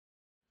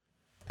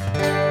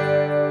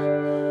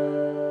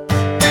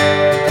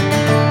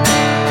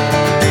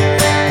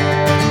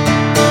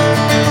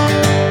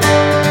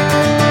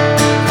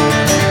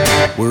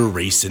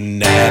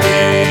Racing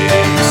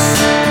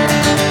Addicts.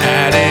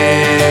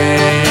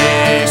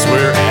 Addicts.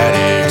 We're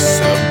addicts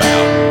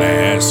about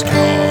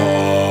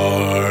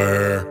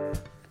NASCAR.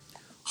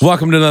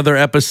 Welcome to another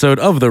episode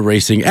of the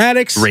Racing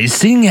Addicts.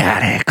 Racing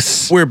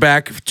Addicts. We're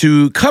back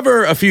to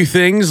cover a few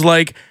things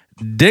like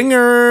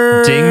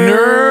Dinger.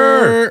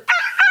 Dinger.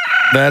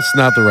 That's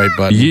not the right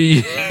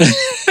button.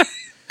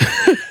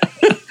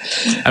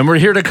 And we're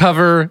here to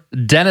cover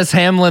Dennis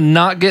Hamlin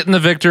not getting the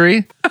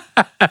victory.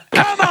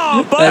 Come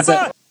on,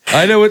 Bubba.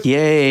 I know it.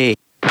 Yay.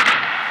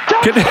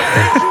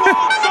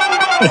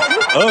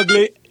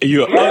 Ugly,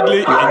 you're ugly,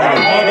 and your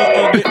mother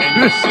ugly,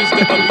 and your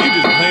sister ugly. You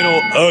just plain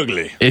old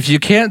ugly. If you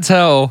can't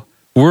tell,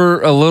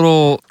 we're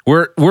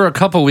a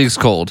couple weeks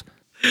cold.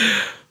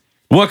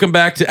 Welcome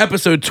back to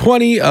episode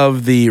 20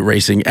 of the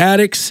Racing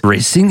Addicts.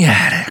 Racing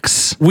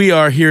Addicts. We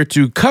are here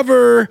to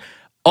cover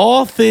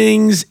all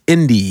things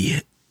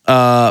Indy.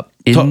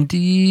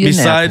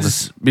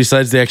 Indianapolis.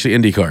 Besides the actually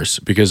Indy cars,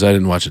 because I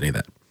didn't watch any of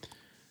that.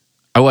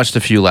 I watched a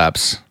few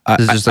laps.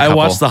 This is just a I couple.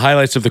 watched the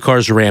highlights of the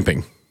cars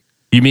ramping.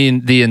 You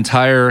mean the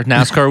entire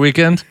NASCAR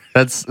weekend?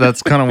 That's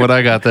kind of what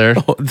I got there.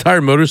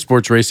 Entire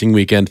motorsports racing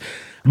weekend.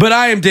 But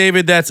I am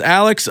David. That's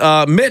Alex.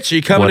 Mitch,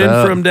 you coming What in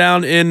up? from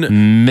down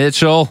in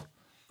Mitchell.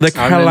 the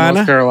I'm in Carolina?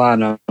 North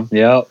Carolina.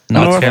 Yep.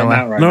 North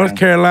Carolina. North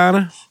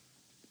Carolina.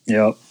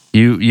 Yep.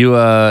 You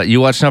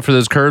watching out for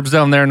those curbs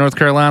down there in North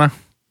Carolina?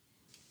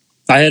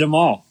 I hit them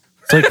all.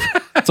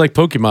 It's like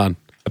Pokemon.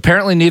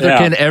 Apparently, neither Yeah.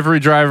 can every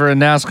driver in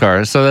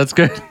NASCAR, so that's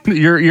good.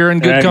 You're in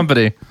good Right.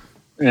 company.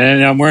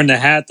 And I'm wearing the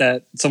hat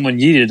that someone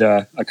yeeted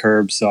a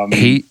curb. So I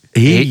mean,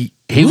 He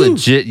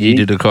legit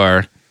yeeted a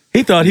car.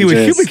 He thought he was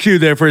Yes. Cuba Q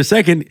there for a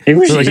second. He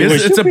was- Like, he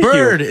was it's a Super Q.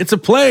 bird. It's a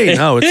plane.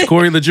 No, it's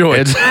Corey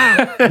LaJoy.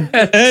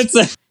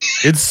 It's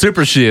it's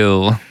Super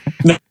Shield.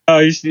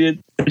 you should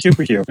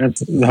super cute.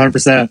 That's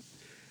 100%.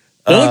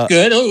 It looked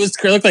good.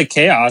 It looked like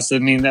chaos. I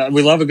mean,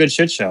 we love a good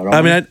shit show. Don't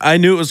I we? mean, I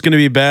knew it was going to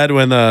be bad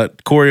when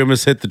Corey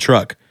almost hit the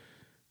truck.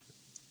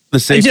 The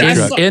safety I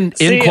truck. saw- In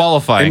See,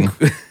 qualifying.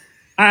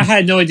 I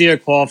had no idea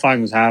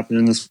qualifying was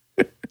happening this.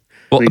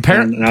 Well,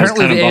 weekend, and I was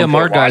apparently the kinda bummed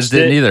AMR to guys watch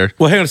didn't it. either.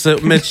 Well, hang on a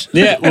second, Mitch.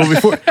 Yeah.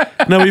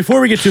 Well, before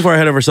we get too far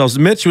ahead of ourselves,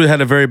 Mitch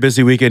had a very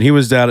busy weekend. He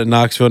was down at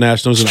Knoxville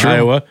Nationals in It's true.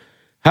 Iowa.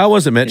 How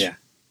was it, Mitch? Yeah.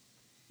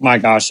 My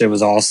gosh, it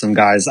was awesome,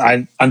 guys.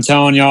 I'm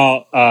telling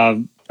y'all,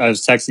 I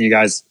was texting you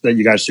guys that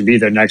you guys should be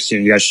there next year.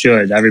 You guys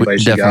should. Everybody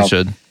should Definitely go.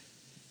 should.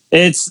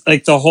 It's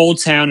like the whole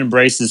town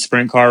embraces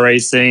sprint car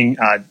racing.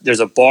 There's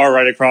a bar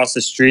right across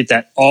the street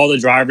that all the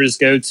drivers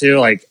go to.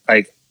 Like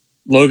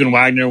Logan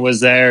Wagner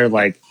was there.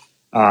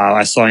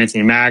 I saw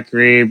Anthony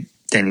Macri,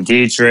 Danny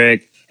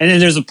Dietrich. And then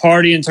there's a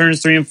party in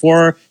turns 3 and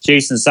 4.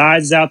 Jason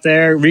Sides is out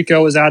there.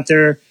 Rico was out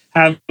there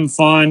having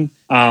fun.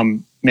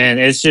 Man,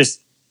 it's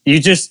just you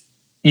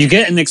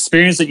get an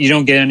experience that you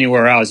don't get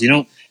anywhere else. You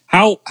don't.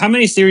 How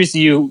many series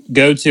do you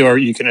go to or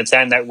you can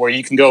attend that where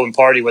you can go and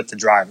party with the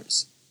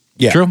drivers?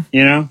 Yeah. True.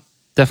 You know,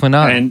 Definitely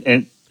not.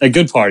 and a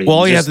good party. Well,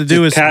 all you Just- have to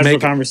do just is casual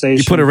make conversation.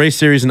 You put a race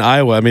series in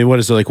Iowa. I mean, what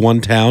is it, like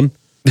one town?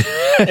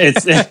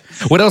 It's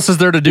What else is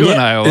there to do in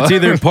Yeah, Iowa? It's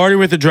either party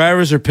with the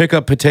drivers or pick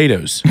up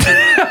potatoes.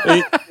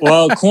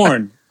 well,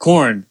 corn.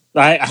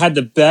 I had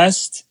the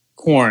best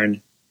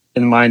corn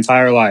in my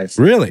entire life.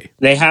 Really?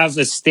 They have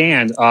a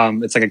stand.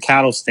 It's like a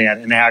cattle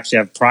stand, and they actually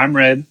have prime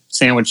rib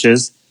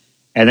sandwiches,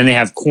 and then they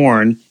have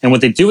corn. And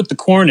what they do with the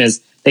corn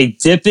is they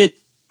dip it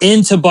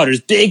into butter.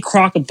 It's big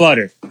crock of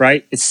butter,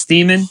 right? It's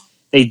steaming.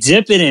 They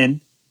dip it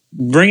in,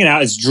 bring it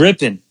out. It's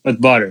dripping with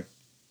butter,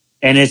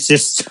 and it's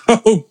just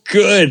so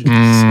good.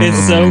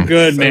 It's so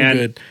good, man.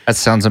 Good. That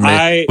sounds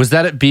amazing. Was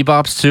that at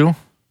Bebop's too?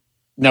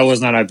 No, it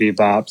was not at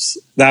Bebop's.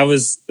 That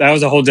was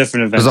a whole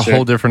different It adventure. was a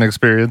whole different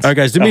experience. All right,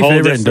 guys, do A me a whole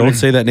favor and different- don't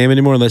say that name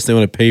anymore unless they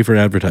want to pay for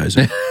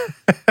advertising.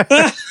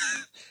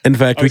 In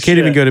fact, we can't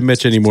even shit. go to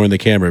Mitch anymore in the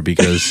camera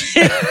because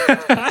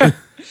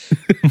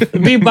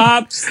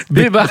Bebop's.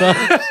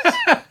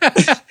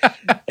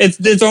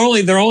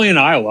 They're only in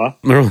Iowa.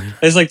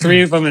 There's like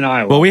 3 of them in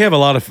Iowa. well, we have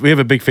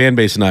a big fan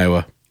base in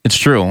Iowa. It's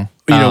true.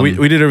 You know,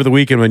 we did over the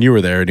weekend when you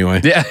were there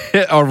anyway. Yeah,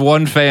 our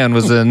one fan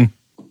was in.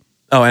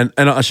 Oh, and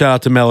a shout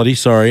out to Melody.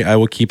 Sorry, I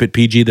will keep it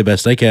PG the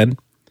best I can.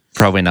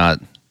 Probably not.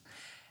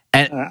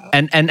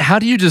 And how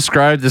do you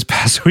describe this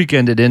past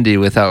weekend at Indy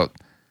without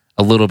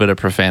a little bit of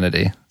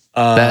profanity?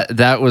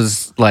 That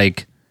was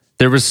like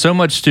there was so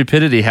much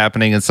stupidity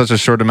happening in such a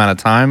short amount of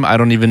time. I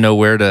don't even know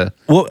where to.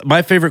 Well,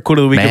 my favorite quote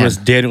of the weekend Man. was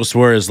Daniel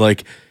Suarez.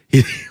 Like,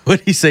 what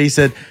did he say? He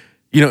said,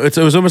 "You know, it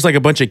was almost like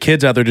a bunch of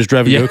kids out there just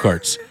driving Yeah.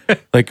 go-karts.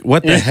 Like,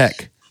 what the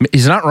heck?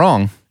 He's not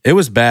wrong. It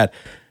was bad.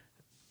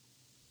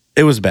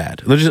 It was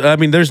bad.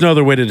 There's no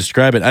other way to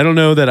describe it. I don't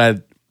know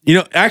that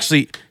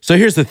actually, so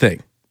here's the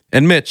thing.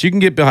 And Mitch, you can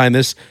get behind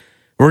this.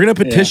 We're going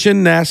to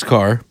petition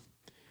NASCAR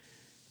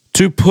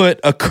to put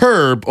a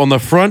curb on the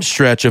front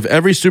stretch of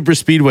every super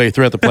speedway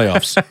throughout the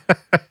playoffs.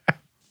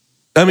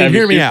 I mean, Every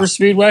hear me Super out.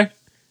 Speedway.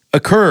 A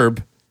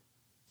curb.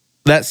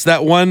 That's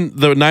that one,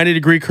 the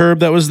 90-degree curb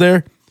that was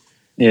there.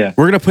 Yeah.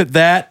 We're going to put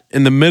that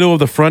in the middle of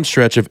the front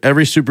stretch of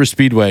every super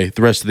speedway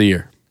the rest of the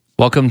year.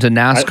 Welcome to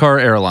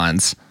NASCAR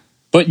Airlines.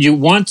 but you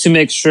want to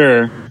make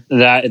sure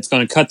that it's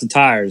going to cut the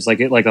tires, like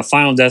a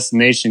Final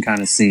Destination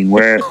kind of scene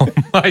where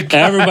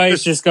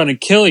everybody's just going to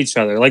kill each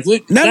other. Like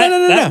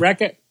No.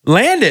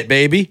 Land it,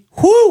 baby.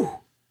 Whoo!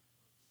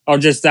 Or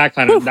just that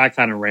kind of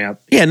ramp.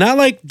 Yeah, not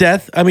like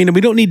death. I mean,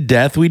 we don't need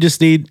death. We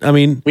just need. I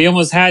mean, we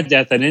almost had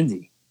death at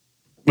Indy.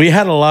 We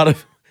had a lot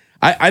of.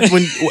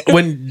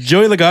 When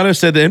Joey Logano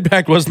said the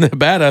impact wasn't that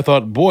bad, I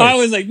thought, boy, I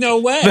was like, no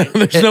way.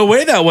 There's no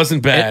way that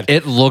wasn't bad.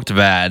 It looked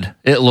bad.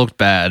 It looked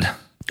bad.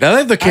 I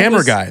like the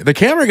camera guy. The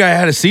camera guy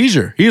had a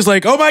seizure. He was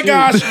like, "Oh my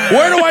gosh,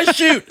 where do I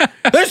shoot?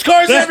 There's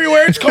cars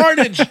everywhere. It's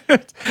carnage."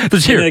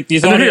 There's here. Like, you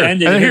thought it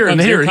ended. Here.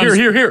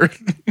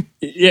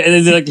 Yeah,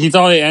 and then, like, he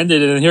thought it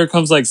ended, and here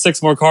comes like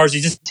 6 more cars.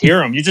 You just hear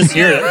them. You just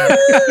hear it.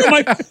 I'm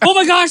like, oh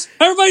my gosh,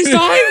 everybody's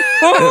dying.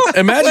 Oh,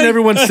 imagine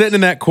everyone sitting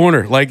in that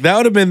corner. Like that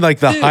would have been like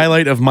the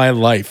highlight of my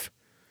life.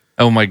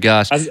 Oh my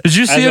gosh! Did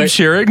you see him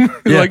cheering?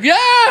 You're like,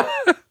 yeah.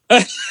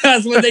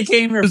 That's what they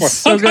came here for.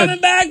 So I'm coming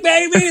back,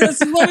 baby.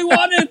 This is what we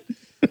wanted.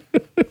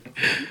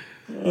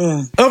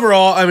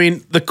 Overall, I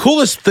mean, the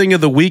coolest thing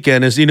of the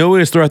weekend is, we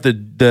always throw out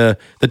the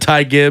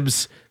Ty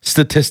Gibbs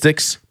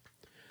statistics,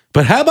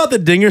 but how about the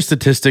Dinger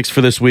statistics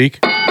for this week?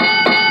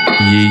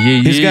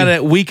 He's got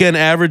a weekend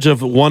average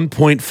of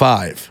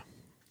 1.5.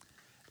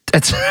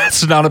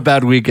 That's not a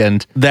bad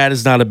weekend. That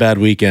is not a bad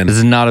weekend. This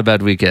is not a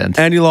bad weekend.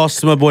 And he lost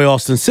to my boy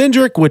Austin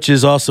Cindric, which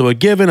is also a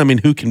given. I mean,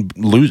 who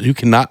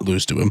cannot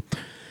lose to him?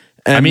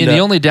 And, I mean, the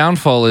only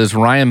downfall is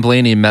Ryan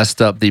Blaney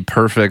messed up the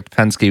perfect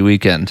Penske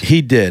weekend.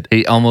 He did.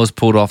 He almost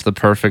pulled off the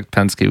perfect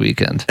Penske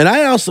weekend. And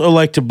I also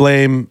like to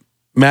blame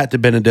Matt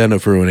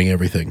DiBenedetto for ruining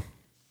everything.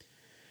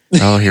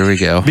 Oh, here we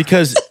go.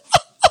 Because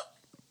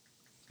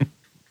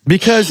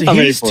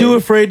he's too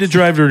afraid to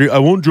drive dirty. I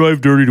won't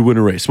drive dirty to win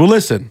a race. Well,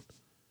 listen.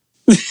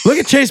 Look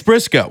at Chase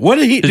Briscoe. What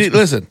did he do?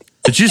 Listen.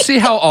 Did you see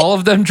how all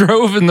of them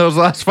drove in those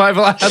last 5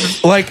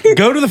 laps? Like,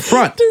 go to the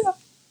front.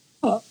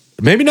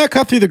 Maybe not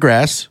cut through the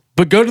grass,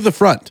 but go to the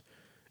front.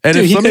 And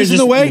if somebody's in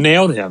the way,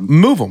 nailed him.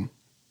 Move them.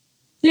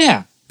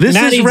 Yeah. This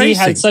Matty is D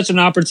racing. had such an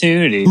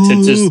opportunity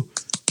to just...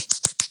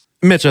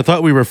 Mitch, I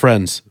thought we were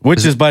friends,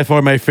 which is by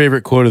far my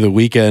favorite quote of the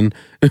weekend.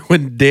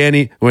 When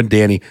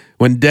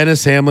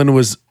Dennis Hamlin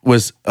was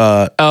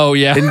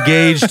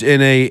engaged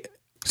in a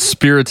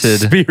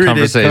spirited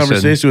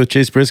conversation with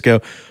Chase Briscoe.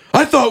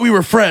 I thought we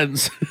were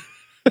friends.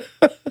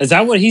 Is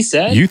that what he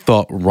said? You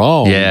thought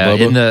wrong. Yeah,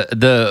 Bubba. and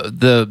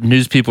the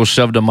news people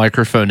shoved a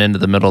microphone into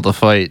the middle of the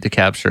fight to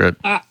capture it.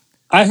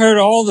 I heard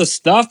all the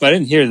stuff, but I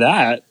didn't hear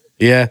that.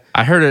 Yeah,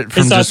 I heard it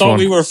from just I thought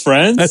we were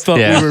friends. I thought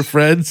we were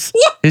friends.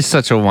 He's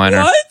such a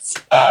whiner. What?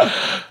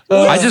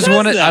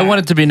 I want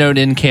it to be known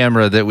in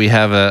camera that we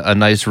have a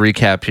nice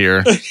recap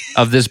here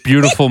of this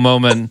beautiful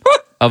moment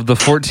of the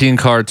 14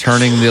 car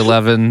turning the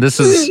 11. This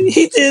is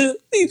he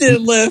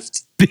didn't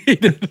lift. he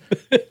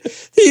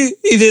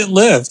didn't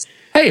lift.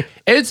 Hey,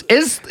 it's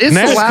the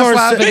last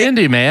lap at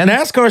Indy, man.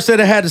 NASCAR said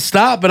it had to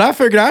stop, but I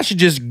figured I should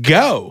just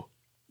go.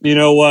 You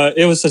know what?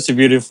 It was such a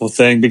beautiful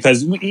thing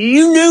because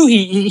you knew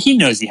he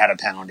knows he had a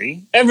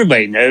penalty.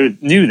 Everybody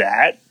knew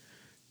that,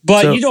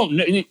 but you don't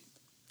know.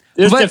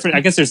 There's different.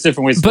 I guess there's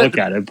different ways to look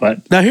at it.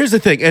 But now here's the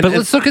thing. But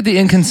let's look at the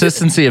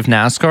inconsistency of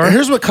NASCAR.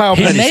 Here's what Kyle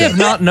Petty said. He may have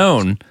not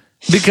known.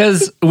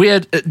 Because we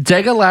had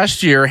Dega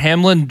last year,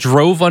 Hamlin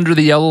drove under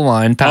the yellow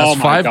line, passed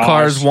 5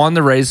 cars, won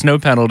the race, no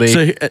penalty.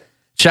 So,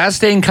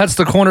 Chastain cuts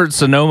the corner at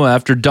Sonoma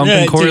after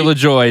dumping Corey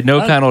LaJoie, no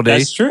penalty.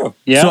 That's true.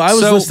 Yeah. So I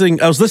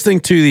was listening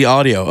to the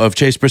audio of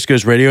Chase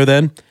Briscoe's radio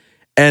then,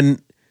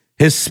 and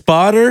his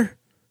spotter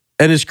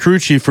and his crew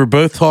chief were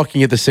both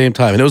talking at the same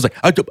time, and it was like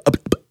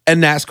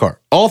and NASCAR.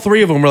 All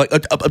 3 of them were like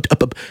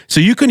so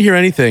you couldn't hear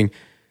anything,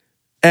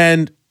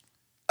 and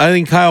I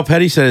think Kyle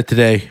Petty said it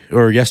today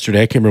or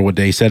yesterday. I can't remember what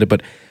day he said it,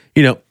 but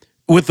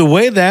with the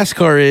way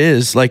NASCAR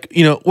is, like,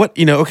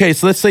 okay,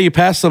 so let's say you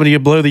pass somebody, you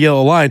blow the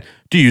yellow line.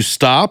 Do you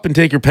stop and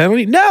take your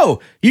penalty? No,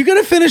 you're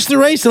going to finish the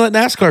race and let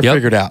NASCAR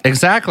figure it out.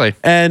 Exactly.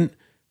 And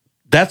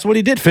that's what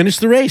he did. Finish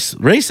the race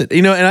it.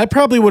 And I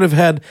probably would have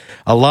had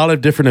a lot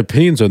of different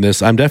opinions on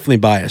this. I'm definitely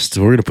biased.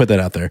 So we're going to put that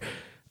out there.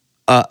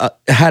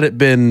 Had it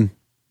been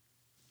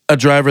a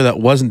driver that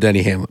wasn't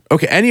Denny Hamlin.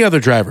 Okay, any other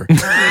driver.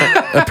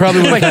 I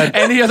probably would have had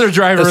any other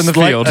driver in the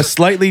field. A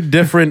slightly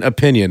different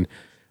opinion.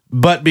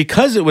 But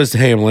because it was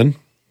Hamlin,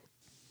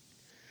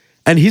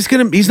 and he's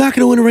not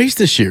gonna win a race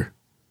this year.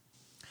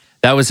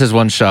 That was his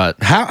one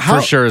shot. How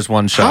for sure his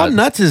one shot. How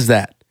nuts is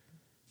that?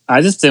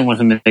 I just didn't want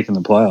him making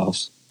the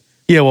playoffs.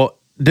 Yeah, well,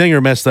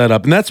 Dinger messed that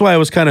up, and that's why I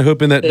was kind of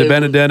hoping that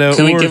DiBenedetto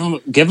can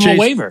we give him a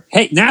waiver?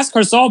 Hey,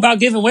 NASCAR's all about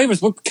giving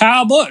waivers. Look,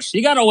 Kyle Busch,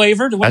 he got a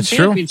waiver to win the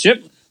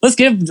championship. True. Let's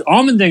give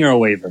Allmendinger a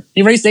waiver.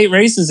 He raced 8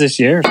 races this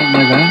year or something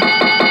like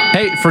that.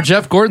 Hey, for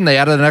Jeff Gordon, they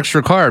added an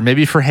extra car.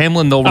 Maybe for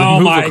Hamlin, they'll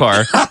remove a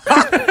car.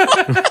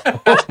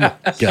 Oh my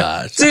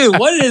gosh. Dude,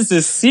 what is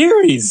this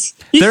series?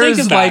 There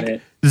is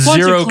like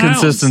zero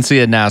consistency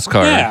in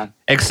NASCAR. Yeah.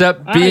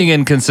 Except being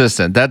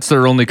inconsistent. That's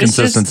their only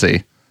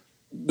consistency.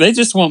 They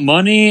just want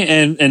money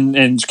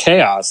and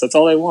chaos. That's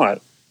all they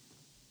want.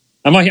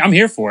 I'm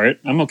here for it.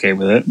 I'm okay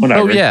with it.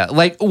 Whatever. Oh yeah,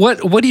 like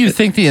what do you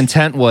think the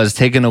intent was,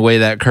 taking away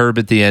that curb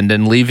at the end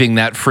and leaving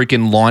that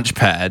freaking launch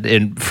pad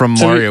from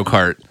Mario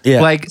Kart?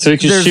 Yeah. Like So we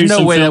could there's shoot no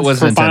some way that films was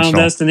for Final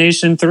intentional.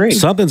 Destination 3.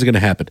 Something's going to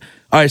happen.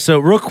 All right, so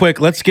real quick,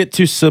 let's get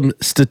to some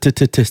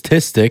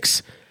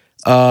statistics.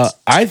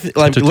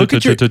 Look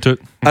at your.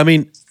 I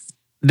mean,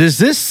 does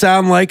this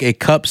sound like a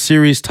Cup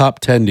Series top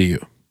 10 to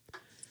you?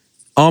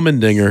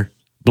 Allmendinger,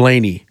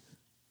 Blaney,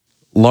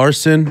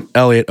 Larson,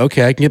 Elliott.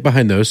 Okay, I can get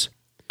behind those.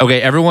 Okay,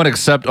 everyone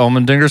except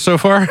Allmendinger so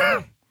far.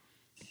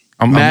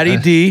 Matty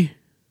D,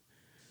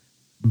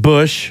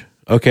 Bush.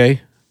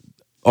 Okay,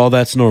 all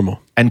that's normal.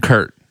 And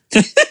Kurt.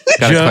 Gotta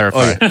clarify.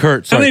 Oh, yeah,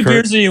 Kurt. How Sorry, many Kurt.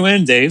 beers are you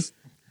in, Dave?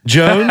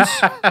 Jones,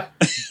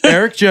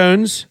 Eric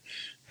Jones,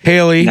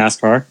 Haley,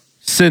 NASCAR.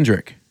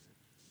 Cindric.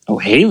 Oh,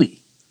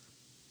 Haley.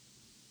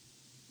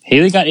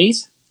 Haley got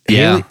 8th?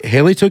 Yeah.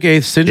 Haley took 8th.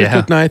 Cindric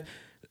took 9th.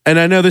 And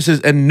I know this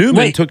is, and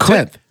Newman took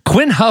 10th.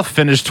 Quinn Huff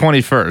finished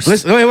 21st.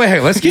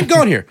 Wait. Let's keep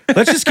going here.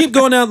 Let's just keep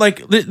going down. Like,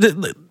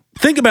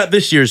 think about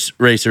this year's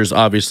racers,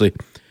 obviously.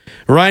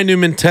 Ryan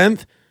Newman,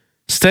 10th.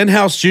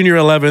 Stenhouse Jr.,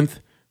 11th.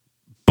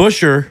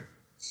 Busher,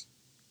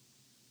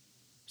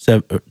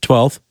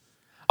 12th.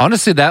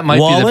 Honestly, that might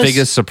be the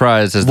biggest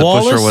surprise, is that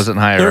Busher wasn't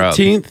higher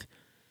 13th.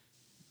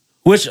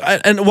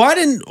 up. Why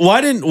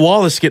didn't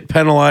Wallace get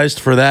penalized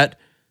for that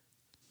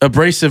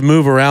abrasive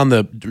move around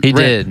the He ramp?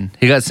 did.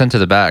 He got sent to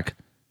the back.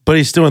 But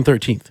he's still in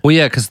 13th. Well,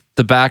 yeah, because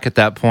the back at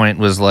that point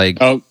was like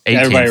 18th.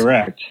 Everybody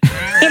wrecked.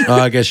 Oh,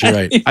 I guess you're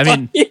right. I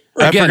mean,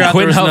 I again, forgot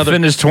Quinn there was Huff another-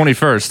 finished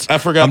 21st. I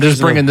forgot I'm just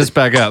there's bringing another- this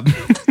back up.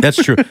 That's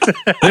true.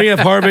 Then you have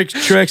Harvick,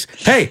 Truex.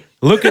 Hey,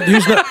 look at who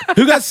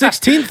got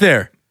 16th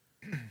there.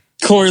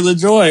 Corey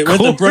LaJoy with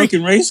the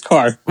broken race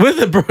car.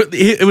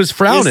 It was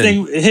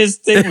frowning. His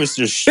thing was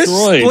His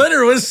destroyed.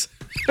 splitter was.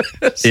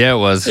 Yeah, it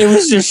was. It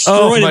was destroyed.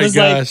 Oh, my it was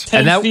gosh. like 10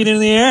 And that- feet in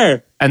the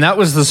air. And that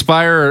was the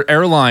Spire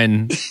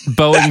Airline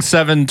Boeing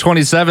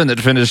 727 that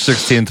finished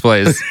 16th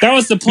place. That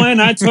was the plan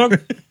I took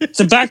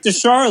to back to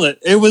Charlotte.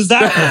 It was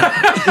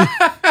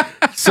that.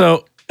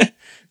 So,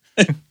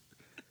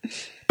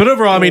 but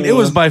overall, I mean, it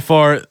was by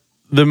far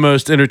the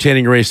most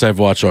entertaining race I've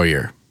watched all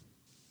year.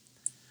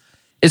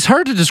 It's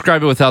hard to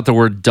describe it without the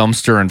word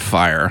dumpster and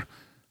fire.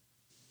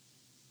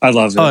 I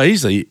love it. Oh,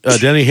 easily.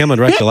 Denny Hamlin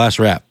wrecked the last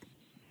lap.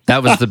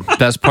 That was the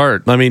best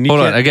part. I mean, you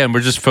hold on. can't- Again, we're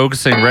just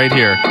focusing right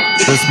here.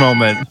 This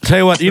moment. Tell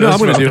you what, what I'm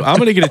going to do? I'm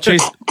going to get a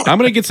Chase. I'm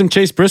going to get some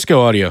Chase Briscoe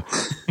audio,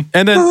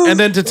 and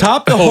then to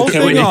top the whole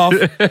thing off,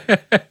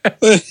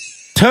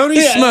 Tony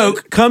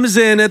Smoke comes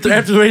in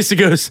after the race and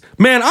goes,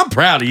 "Man, I'm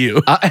proud of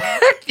you."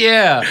 Heck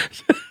yeah.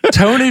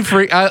 Tony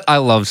Freak. I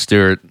love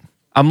Stewart.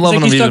 I'm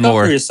loving you him even stuck up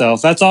more. for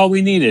yourself. That's all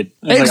we needed.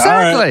 I was like, all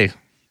right.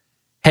 Exactly.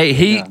 Hey,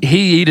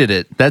 he yeeted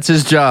it. That's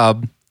his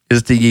job,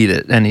 is to yeet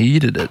it, and he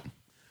yeeted it.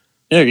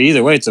 Yeah,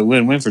 either way, it's a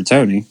win-win for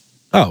Tony.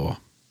 Oh,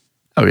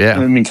 Oh yeah.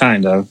 I mean,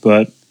 kind of,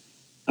 but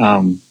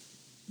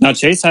now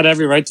Chase had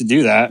every right to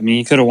do that. I mean,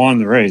 he could have won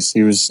the race.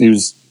 He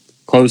was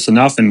close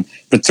enough, and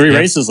with 3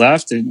 races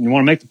left, and you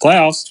want to make the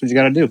playoffs. That's what you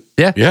got to do.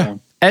 Yeah. yeah.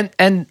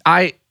 And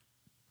I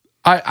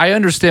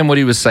understand what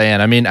he was saying.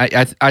 I mean,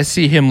 I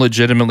see him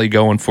legitimately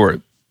going for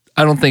it.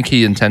 I don't think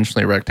he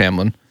intentionally wrecked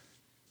Hamlin.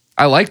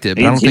 I liked it,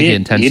 but I don't think he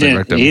intentionally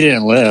wrecked him. He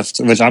didn't lift,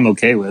 which I'm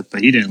okay with,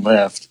 but he didn't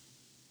lift.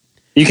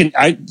 You can.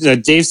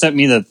 Dave sent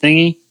me the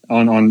thingy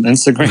on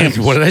Instagram.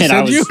 What did I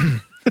send you?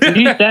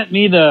 He sent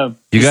me the.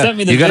 You sent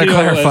me the gotta video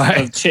clarify.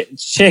 of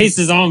Chase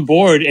is on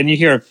board, and you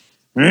hear.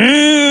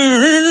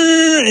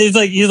 It's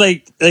like he's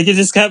like it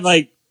just kept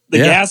like the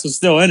gas was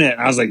still in it.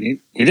 And I was like, he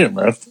didn't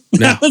lift.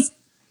 No.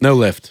 No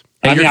lift.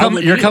 Hey, I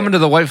mean, you're coming to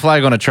the white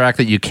flag on a track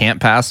that you can't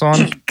pass on.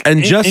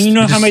 And just and you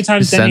know how many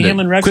times send Denny it.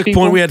 Hamlin wrecks quick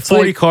people? point: we had It's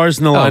 40 like, cars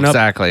in the Oh, lineup.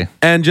 exactly.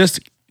 And just,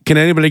 can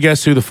anybody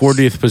guess who the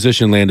 40th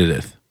position landed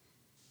at?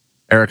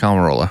 Eric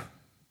Almirola.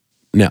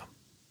 No.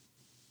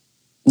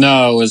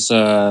 No, it was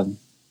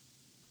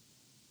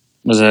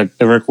it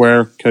Rick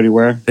Ware, Cody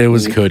Ware? It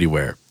was Cody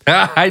Ware.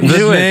 I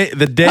knew it.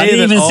 The day I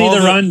didn't that even see all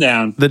the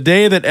rundown. The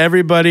day that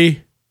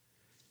everybody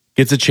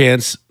gets a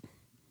chance,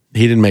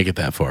 he didn't make it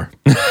that far.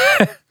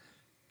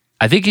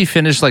 I think he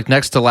finished like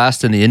next to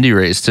last in the Indy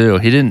race too.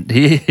 He didn't.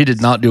 He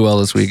did not do well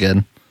this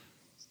weekend.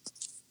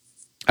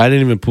 I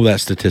didn't even pull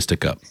that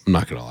statistic up. I'm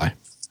not gonna lie.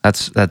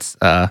 That's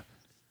yeah,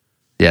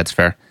 it's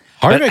fair.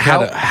 Harvick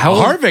But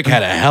Harvick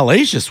had a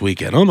hellacious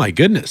weekend. Oh my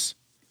goodness.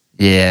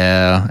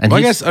 Yeah, and Well,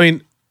 I guess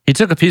he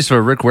took a piece of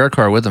a Rick Ware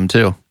car with him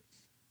too.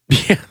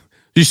 yeah.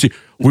 You see,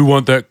 we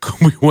want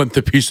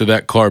the piece of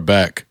that car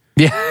back.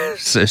 Yeah,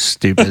 so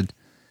stupid.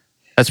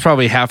 That's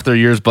probably half their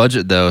year's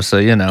budget though. So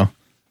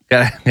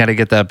gotta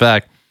get that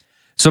back.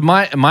 So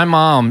my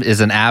mom is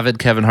an avid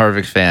Kevin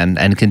Harvick fan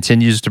and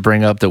continues to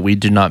bring up that we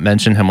do not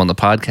mention him on the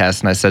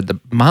podcast. And I said,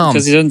 "Mom,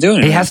 Because he doesn't do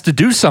anything. he has to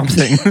do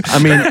something." I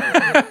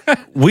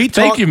mean,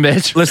 Thank you,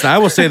 Mitch. Listen, I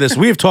will say this: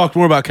 we have talked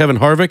more about Kevin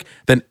Harvick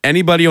than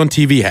anybody on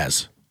TV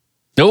has.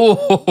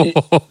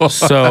 Oh,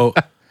 So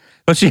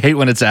don't you hate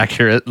when it's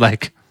accurate?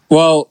 Like,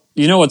 Well,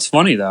 you know what's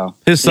funny though?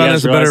 his son You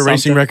has guys a better realize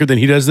racing something? record than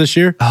he does this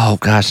year. oh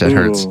gosh, that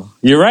hurts. Ooh,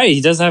 you're right. He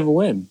does have a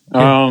win.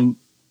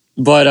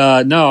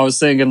 But no, I was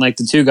thinking like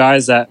the two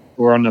guys that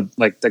were on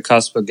the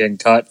cusp of getting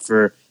cut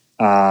for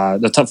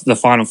the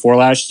Final Four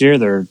last year.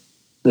 They're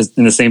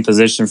in the same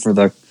position for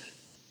the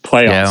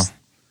playoffs. Yeah.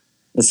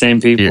 The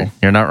same people.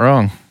 You're not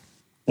wrong.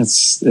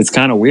 It's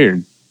kind of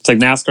weird. It's like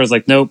NASCAR's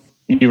like, nope,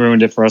 you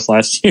ruined it for us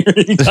last year.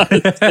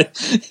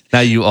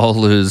 Now you all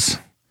lose.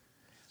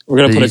 We're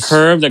gonna put a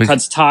curb that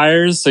cuts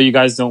tires so you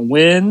guys don't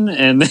win.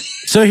 And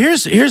so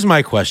here's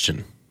my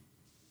question,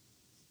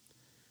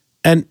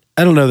 and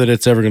I don't know that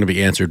it's ever going to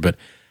be answered, but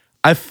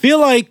I feel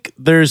like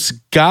there's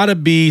got to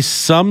be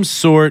some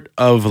sort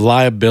of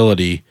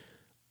liability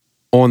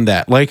on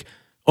that, like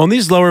on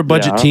these lower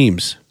budget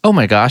teams. Oh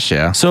my gosh,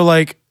 yeah. So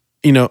like,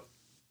 you know,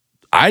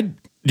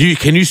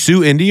 can you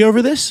sue Indy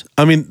over this?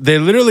 I mean, they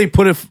literally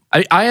put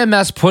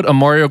IMS put a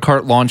Mario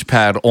Kart launch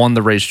pad on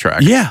the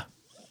racetrack. Yeah.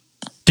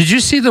 Did you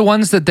see the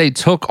ones that they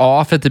took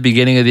off at the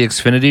beginning of the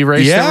Xfinity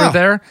race that were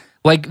there?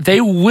 Like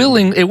it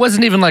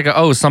wasn't even like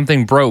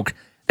something broke.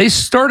 They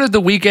started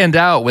the weekend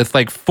out with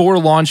like 4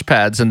 launch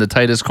pads in the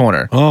tightest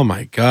corner. Oh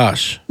my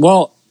gosh.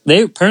 Well,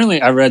 I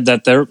read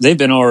that they've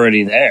been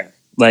already there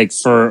like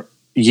for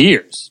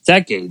years,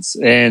 decades,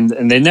 and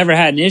they never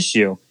had an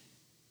issue.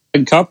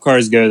 And Cup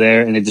cars go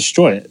there and they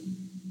destroy it.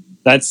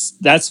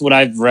 That's what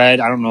I've read.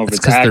 I don't know if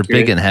it's accurate. They're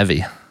big and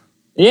heavy.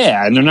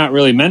 Yeah, and they're not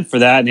really meant for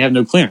that, and they have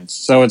no clearance.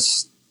 So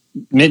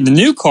the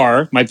new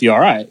car might be all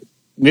right.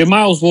 They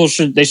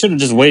should have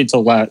just waited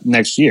till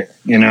next year.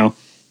 You know,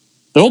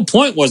 the whole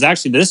point was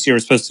actually this year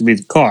was supposed to be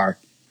the car.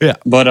 Yeah,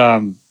 but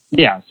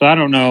yeah. So I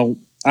don't know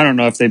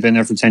if they've been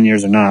there for 10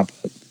 years or not.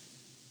 But.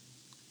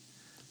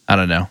 I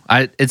don't know.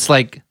 It's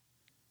like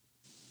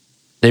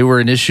they were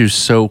an issue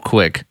so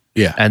quick.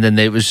 Yeah, and then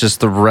it was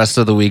just the rest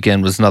of the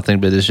weekend was nothing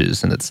but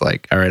issues, and it's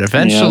like, all right,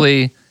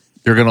 eventually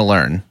you're gonna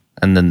learn,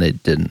 and then they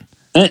didn't.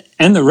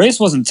 And the race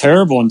wasn't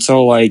terrible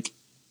until because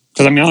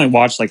I only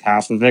watched like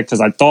half of it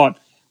because I thought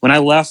when I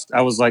left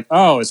I was like,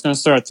 oh, it's gonna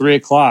start at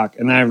 3:00,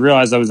 and then I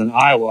realized I was in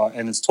Iowa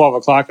and it's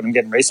 12:00 and I'm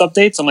getting race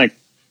updates. I'm like,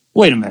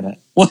 wait a minute,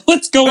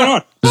 what's going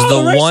on? This is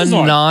the one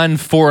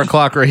non-4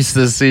 o'clock race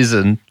this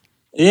season.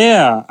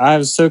 Yeah, I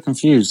was so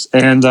confused,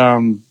 and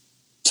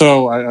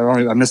so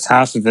I missed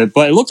half of it,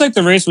 but it looked like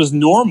the race was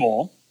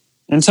normal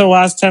until the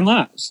last 10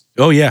 laps.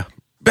 Oh yeah,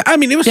 but, I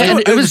mean it was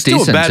still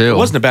decent bad. Too. It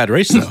wasn't a bad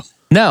race though.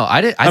 No,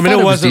 I didn't. I mean,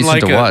 it wasn't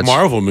like a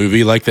Marvel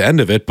movie, like the end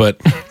of it, but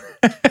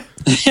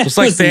it's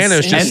like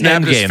Thanos just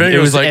snapped his finger. It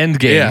was like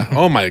Endgame. Yeah.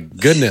 Oh my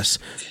goodness.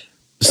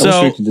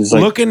 So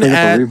looking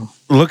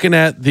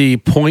at the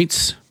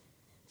points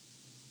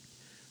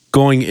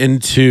going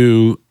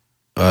into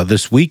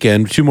this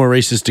weekend, 2 more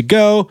races to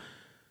go.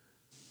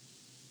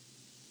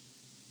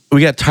 We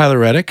got Tyler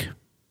Reddick.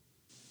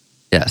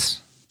 Yes,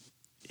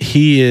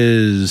 he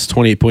is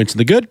 28 points in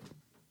the good,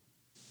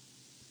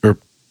 or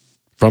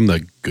from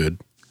the good.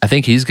 I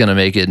think he's going to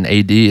make it, and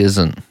AD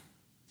isn't.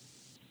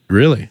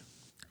 Really?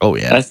 Oh,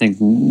 yeah. I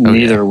think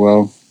neither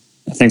will.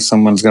 I think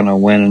someone's going to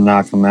win and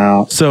knock him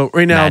out. So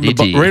right now,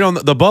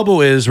 the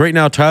bubble is right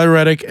now Tyler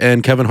Reddick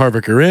and Kevin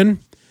Harvick are in.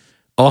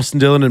 Austin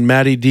Dillon and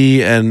Matty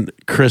D and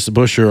Chris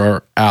Buescher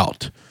are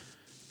out.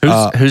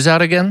 Who's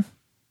out again?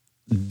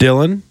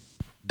 Dillon,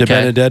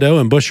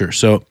 DiBenedetto, and Buescher.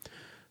 So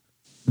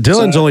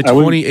Dillon's only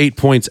 28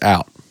 points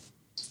out.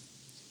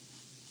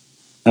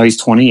 No, he's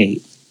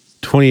 28.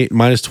 28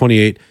 minus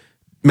 28.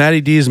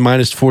 Matty D is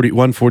minus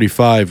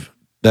 145.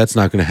 That's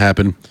not going to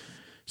happen.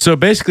 So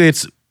basically,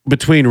 it's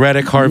between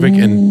Reddick, Harvick,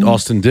 and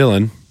Austin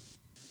Dillon.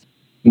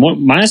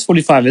 Minus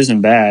 45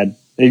 isn't bad.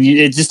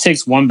 It just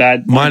takes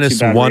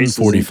minus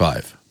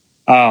 145.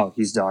 Oh,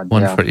 he's done.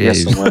 Yeah, he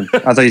has to win.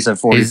 I thought you said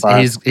 45.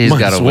 He's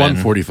got to win.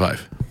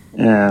 145.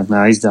 Yeah,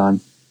 no, he's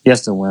done. He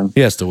has to win.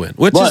 He has to win,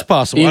 which is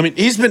possible. I mean,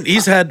 he's been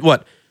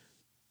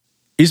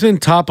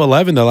top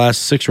 11 the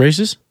last 6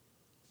 races,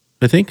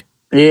 I think.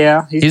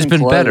 Yeah, he's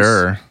been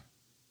better.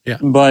 Yeah,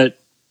 but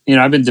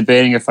I've been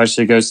debating if I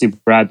should go see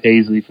Brad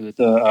Paisley for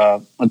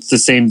it's the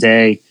same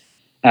day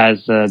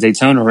as the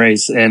Daytona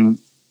race, and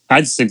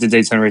I just think the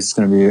Daytona race is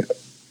going to be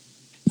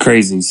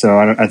crazy. So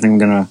I think I'm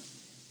going to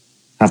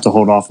have to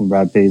hold off on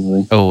Brad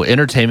Paisley. Oh,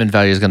 entertainment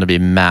value is going to be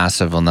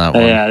massive on that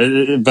one.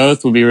 Yeah,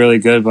 both would be really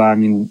good, but I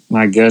mean,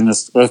 my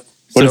goodness, what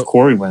if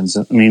Corey wins?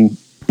 I mean.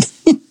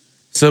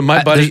 So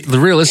my buddy,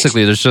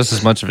 realistically, there's just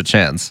as much of a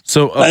chance.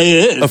 So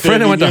a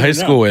friend I went to high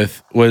school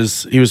with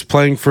was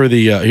playing for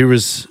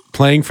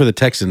the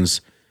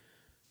Texans,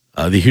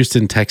 the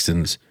Houston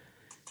Texans,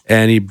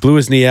 and he blew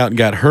his knee out and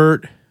got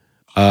hurt.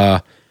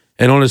 And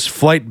on his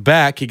flight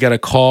back, he got a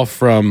call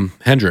from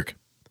Hendrick.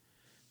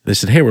 They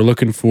said, "Hey, we're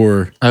looking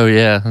for." Oh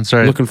yeah, that's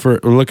right. We're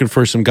looking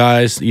for some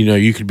guys.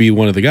 You could be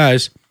one of the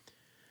guys.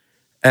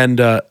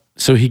 And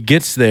so he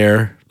gets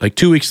there. Like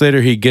 2 weeks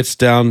later, he gets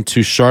down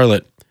to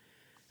Charlotte.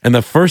 And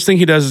the first thing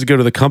he does is go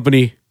to the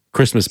company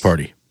Christmas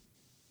party,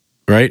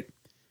 right?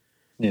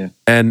 Yeah.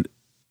 And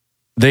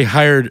they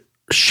hired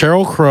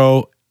Sheryl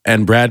Crow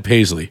and Brad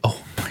Paisley.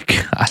 Oh my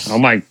gosh. Oh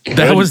my god.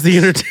 That was the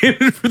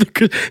entertainment for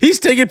the. He's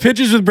taking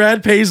pictures with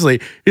Brad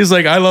Paisley. He's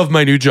like, "I love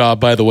my new job,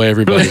 by the way,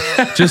 everybody."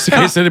 Just in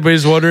case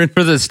anybody's wondering.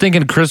 For the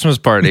stinking Christmas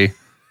party.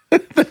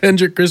 The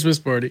Hendrick Christmas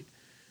party.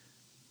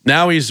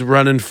 Now he's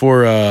running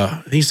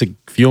for, he's a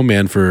fuel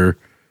man for,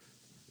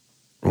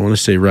 I want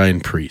to say Ryan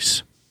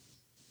Preece.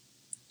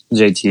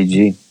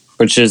 JTG,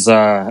 which is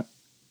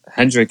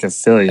Hendrick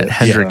affiliate.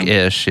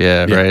 Hendrick-ish,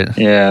 right.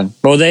 Yeah.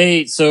 Well,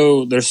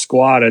 their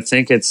squad, I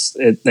think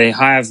they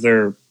have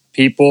their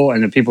people,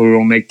 and the people who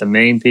will make the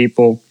main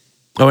people.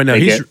 Oh, I know.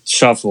 They get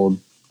shuffled.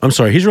 I'm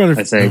sorry. He's running.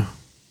 I think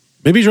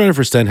maybe he's running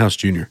for Stenhouse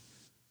Jr.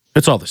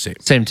 It's all the same.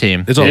 Same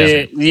team. It's all the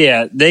same.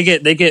 Yeah, they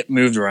get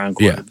moved around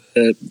quite a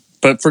bit,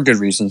 but for good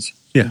reasons.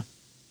 Yeah.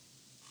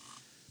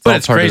 But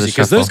it's crazy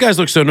because those guys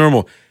look so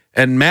normal,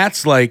 and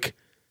Matt's like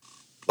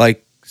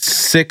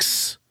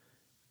 6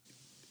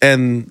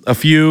 and a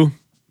few.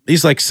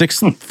 He's like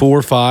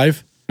 6'4",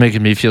 5,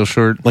 making me feel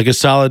short. Like a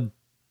solid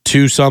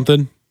 2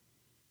 something.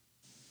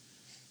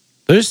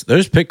 Those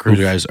pit crew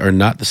guys are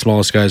not the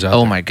smallest guys out there.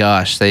 Oh my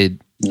gosh, they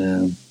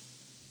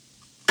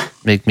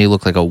make me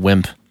look like a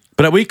wimp.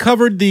 But we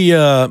covered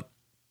NASCAR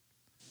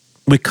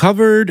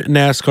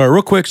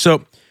real quick.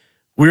 So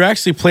we were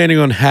actually planning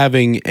on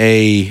having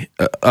a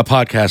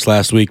podcast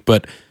last week,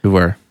 but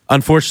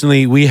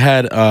unfortunately we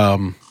had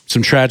some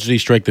tragedy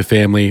strike the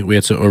family. We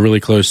had a really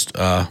close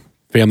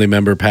family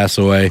member pass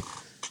away,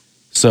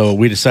 so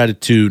we decided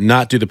to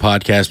not do the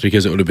podcast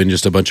because it would have been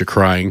just a bunch of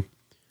crying.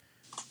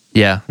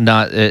 Yeah,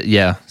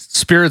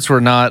 spirits were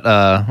not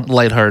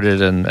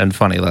lighthearted and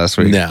funny last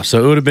week. No,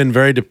 so it would have been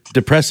very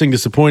depressing,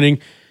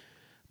 disappointing.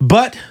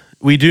 But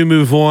we do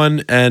move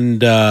on,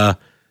 and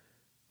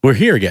we're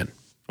here again.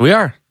 We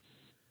are.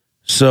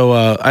 So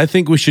I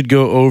think we should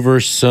go over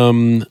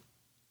some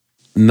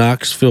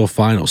Knoxville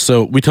finals.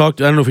 So we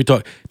talked. I don't know if we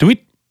talked. Did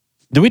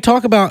we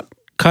talk about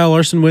Kyle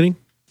Larson winning?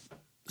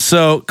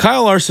 So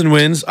Kyle Larson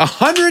wins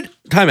 100.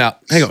 Timeout.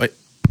 Hang on. Wait.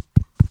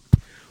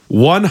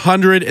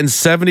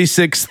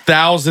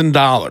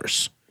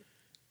 $176,000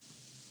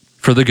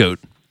 for the GOAT.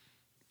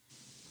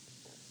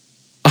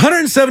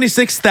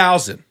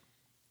 $176,000.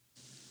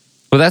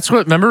 Well, that's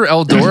what. Remember,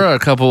 Eldora a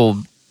couple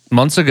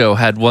months ago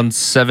had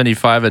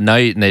 175 a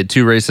night, and they had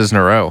 2 races in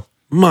a row.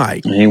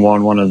 He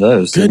won one of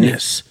those.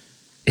 Goodness.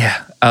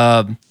 Yeah.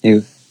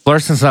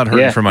 Larson's not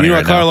hurting for money. You know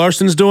right what Kyle now.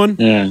 Larson's doing?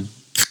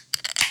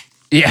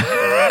 Yeah.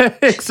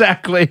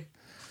 Exactly.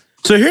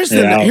 So here's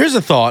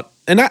a thought,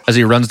 and as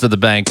he runs to the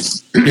bank.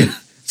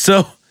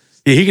 So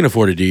he can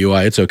afford a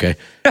DUI. It's okay.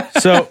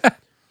 So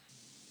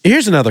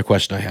here's another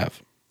question I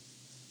have: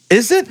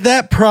 is it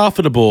that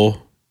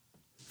profitable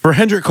for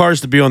Hendrick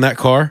Cars to be on that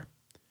car?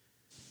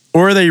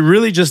 Or are they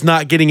really just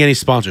not getting any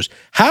sponsors?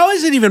 How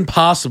is it even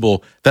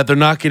possible that they're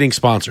not getting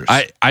sponsors?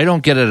 I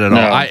don't get it at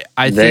all.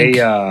 I think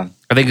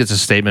it's a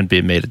statement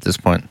being made at this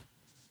point.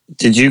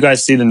 Did you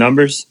guys see the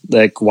numbers?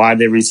 Like why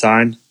they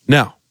resigned?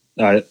 No.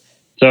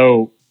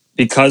 So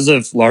because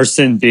of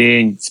Larson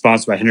being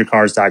sponsored by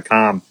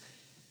HendrickCars.com,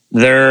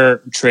 their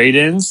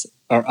trade-ins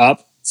are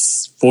up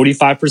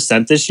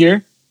 45% this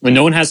year. When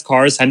no one has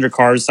cars,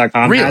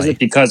 HendrickCars.com has it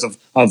because of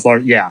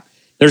Larson.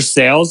 Their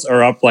sales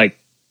are up like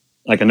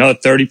another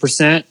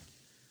 30%,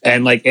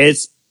 and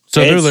it's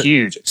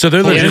huge. So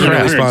they're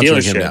legitimately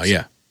sponsoring him now.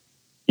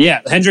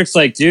 Yeah. Hendrick's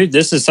like, dude,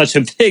 this is such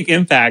a big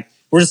impact.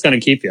 We're just going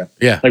to keep you.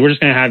 Yeah, we're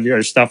just going to have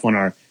your stuff on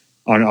your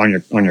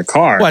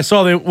car. Well, I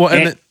saw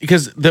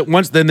because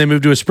once then they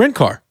moved to a sprint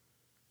car.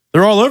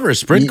 They're all over a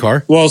sprint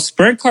car. Well,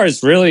 sprint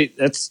cars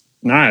that's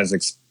not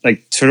as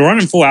to run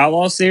in full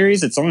Outlaw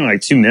Series. It's only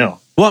like $2 million.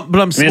 Well,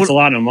 but it's a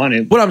lot of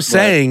money. What I'm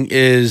saying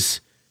is,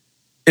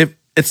 if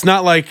it's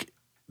not like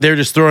they're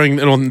just throwing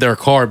it on their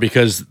car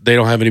because they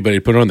don't have anybody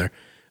to put on there.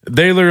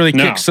 They literally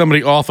kick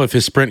somebody off of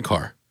his sprint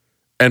car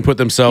and put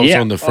themselves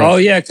on the front. Oh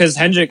yeah, because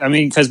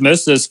because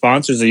most of those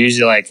sponsors are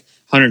usually like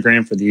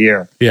 $100,000 for the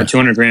year, or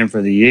 $200,000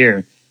 for the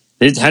year.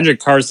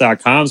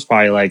 HendrickCars.com is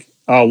probably like,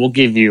 oh, we'll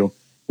give you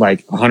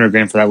like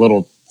 $100,000 for that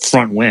little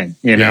front wing,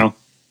 you know,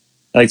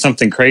 like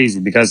something crazy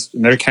because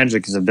Merrick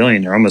Hendrick is a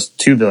billionaire, almost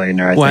 $2 billion.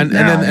 I think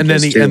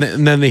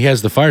and then he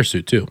has the fire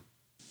suit too.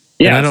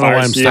 Yeah, and I don't know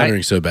why I'm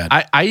stuttering so bad.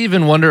 I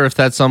even wonder if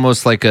that's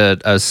almost like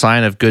a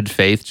sign of good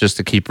faith just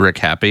to keep Rick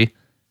happy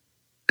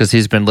because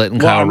he's been letting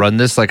Kyle run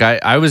this. Like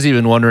I was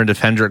even wondering if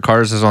Hendrick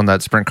Cars is on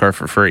that sprint car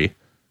for free.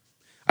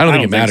 I don't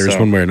think it matters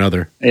one way or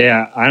another.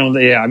 Yeah, I don't.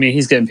 Yeah, I mean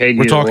he's getting paid.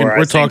 We're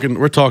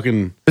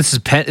talking. This is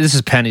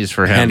pennies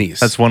for him.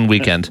 Pennies. That's one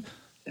weekend.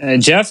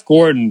 Jeff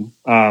Gordon.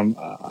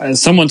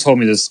 Someone told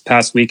me this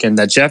past weekend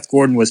that Jeff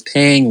Gordon was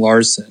paying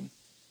Larson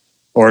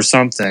or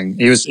something.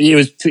 Jeff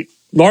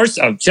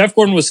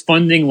Gordon was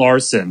funding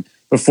Larson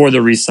before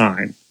the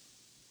resign.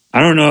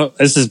 I don't know.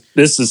 This is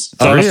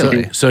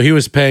really? So he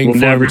was paying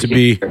for him to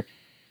be.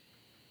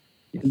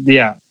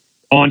 Yeah,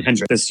 on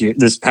Hendrick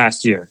this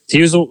past year.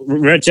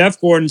 Jeff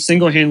Gordon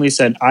single-handedly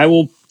said, "I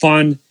will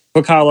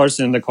put Kyle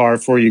Larson in the car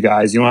for you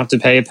guys. You don't have to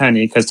pay a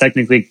penny because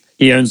technically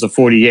he owns the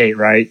 48,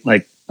 right?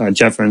 Like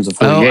Jeff owns the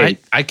 48."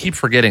 Oh, I keep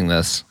forgetting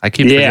this.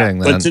 Forgetting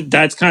that. But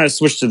that's kind of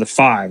switched to the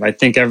 5. I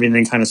think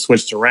everything kind of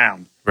switched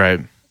around. Right.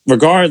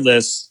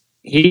 Regardless.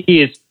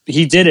 He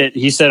did it.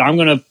 He said, "I'm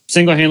going to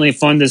single-handedly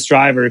fund this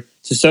driver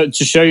to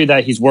show you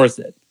that he's worth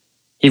it."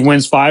 He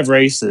wins 5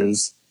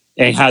 races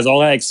and has all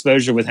that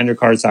exposure with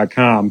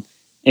HendrickCars.com.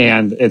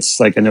 and it's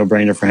like a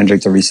no-brainer for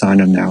Hendrick to re-sign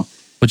him now.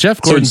 Well,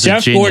 Jeff Gordon's a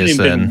genius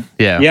then.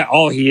 Yeah,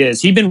 he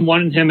is. He's been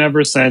wanting him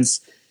ever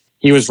since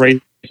he was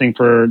racing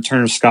for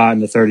Turner Scott in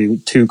the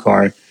 32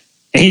 car.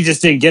 And he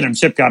just didn't get him.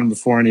 Chip got him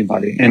before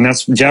anybody. And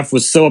Jeff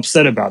was so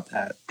upset about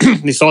that.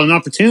 He saw an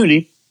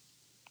opportunity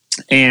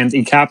and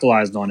he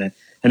capitalized on it.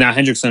 And now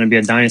Hendrick's going to be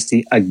a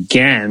dynasty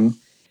again.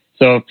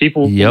 So if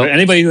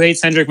anybody who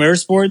hates Hendrick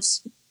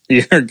Motorsports,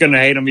 you're going to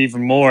hate him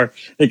even more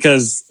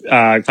because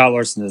Kyle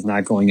Larson is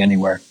not going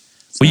anywhere.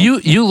 So. Well,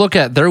 you look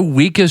at their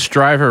weakest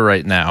driver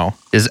right now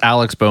is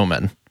Alex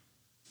Bowman.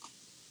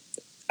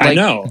 I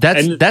know.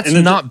 That's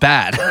not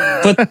bad.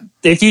 But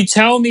if you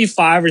tell me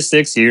 5 or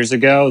 6 years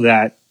ago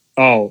that,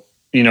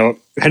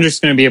 Hendrick's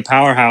going to be a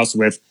powerhouse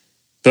with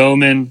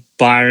Bowman,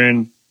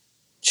 Byron,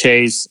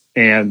 Chase,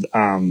 and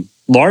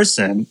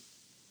Larson.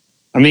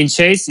 I mean,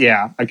 Chase,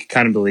 I could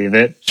kind of believe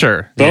it.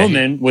 Sure.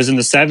 Bowman was in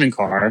the 7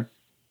 car.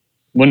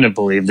 Wouldn't have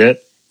believed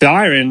it.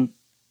 Byron,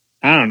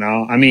 I don't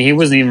know. I mean, he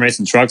wasn't even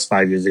racing trucks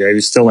 5 years ago. He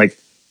was still like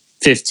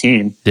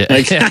 15. Yeah.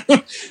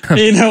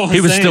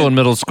 He was still in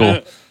middle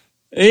school.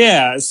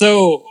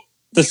 So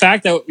the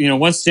fact that,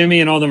 once Jimmy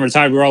and all of them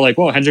retired, we were all like,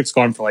 well, Hendrick's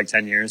gone for like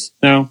 10 years.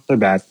 No, they're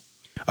bad.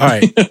 All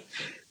right.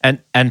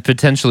 and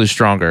potentially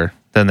stronger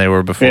than they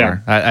were before. Yeah.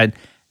 I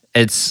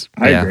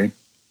agree.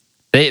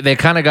 They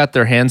kind of got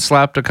their hands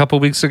slapped a couple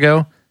weeks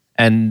ago,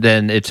 and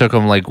then it took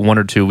them like 1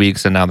 or 2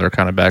 weeks, and now they're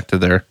kind of back to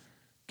their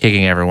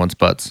kicking everyone's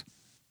butts.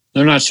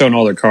 They're not showing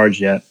all their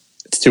cards yet.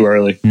 It's too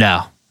early.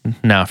 No,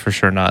 for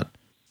sure not.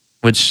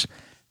 Which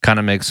kind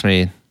of makes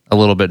me a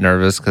little bit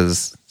nervous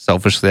because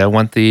selfishly, I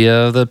want the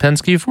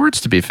Penske Fords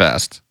to be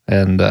fast.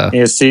 And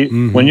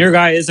when your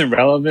guy isn't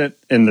relevant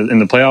in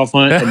the playoff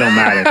hunt, it don't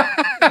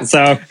matter.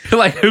 So,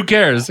 like, who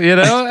cares?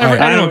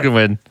 Anyone can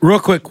win. Real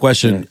quick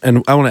question,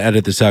 and I want to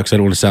edit this out because I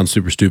don't want to sound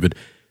super stupid.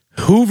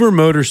 Hoover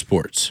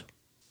Motorsports.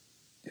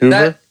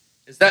 Hoover?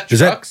 Is that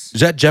trucks?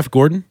 Is that Jeff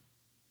Gordon?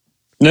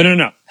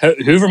 No.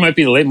 Hoover might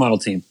be the late model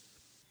team.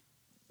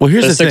 Well,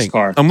 here's the thing.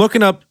 Car. I'm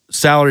looking up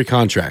salary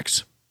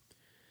contracts.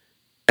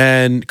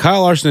 And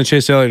Kyle Larson and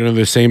Chase Elliott are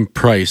the same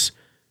price,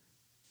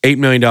 $8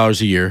 million a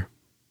year.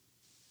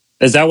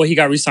 Is that what he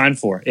got re-signed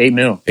for? $8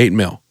 million. $8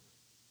 million.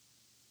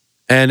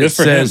 And it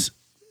says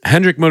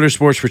Hendrick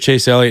Motorsports for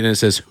Chase Elliott, and it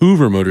says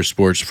Hoover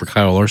Motorsports for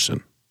Kyle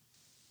Larson.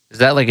 Is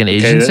that like an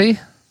agency?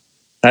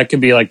 That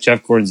could be like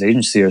Jeff Gordon's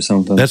agency or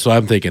something. That's what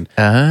I'm thinking.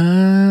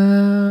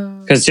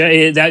 Because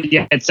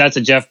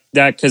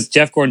because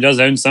Jeff Gordon does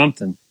own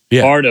something,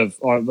 part of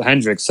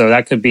Hendrick, so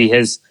that could be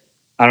his.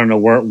 I don't know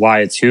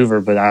why it's Hoover,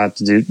 but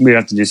we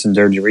have to do some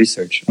dirty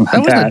research.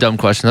 That wasn't a dumb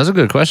question. That was a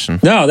good question.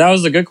 No, that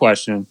was a good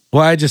question.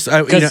 Well,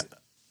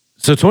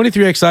 so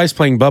 23XI is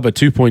playing Bubba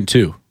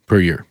 2.2 per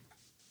year.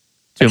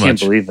 I can't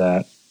believe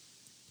that.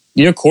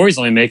 Corey's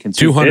only making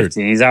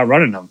 250. He's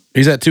outrunning them.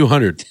 He's at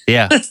 200.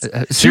 Yeah,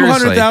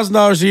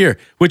 $200,000 a year,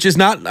 which is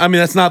not. I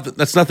mean, that's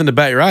nothing to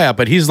bat your eye out.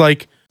 But he's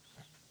like,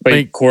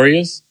 wait, Corey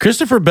is.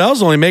 Christopher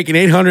Bell's only making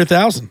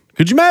 $800,000.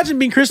 Could you imagine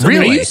being Christopher?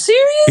 Really? Are you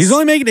serious? He's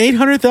only making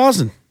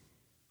 $800,000.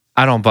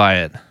 I don't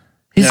buy it.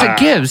 He's at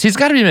Gibbs. He's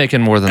got to be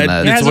making more than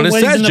that. That's what it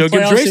says. Joe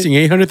Gibbs Racing,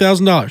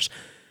 $800,000.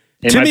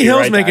 Timmy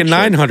Hill's making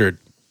 $900,000.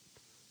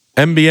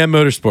 MBM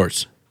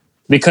Motorsports.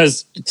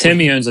 Because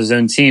Timmy owns his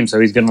own team, so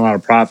he's getting a lot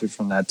of profit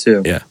from that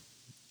too. Yeah.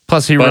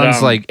 Plus, he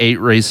runs like 8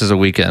 races a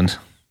weekend.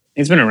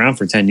 He's been around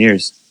for 10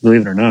 years,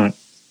 believe it or not.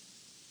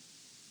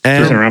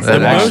 And he's been around for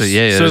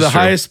so the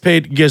highest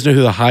paid, you guys know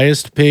who the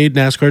highest paid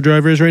NASCAR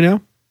driver is right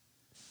now?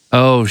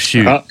 Oh,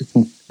 shoot.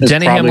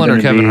 Denny Hamlin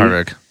or Kevin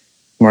Harvick?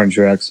 Martin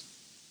Truex.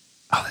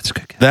 Oh, that's a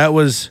good guess. That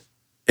was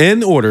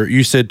in order.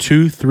 You said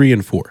 2, 3,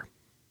 and 4.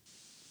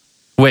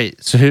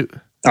 Wait, so who?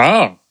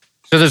 Oh.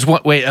 So there's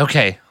one. Wait,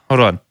 okay.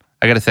 Hold on.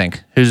 I got to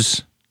think.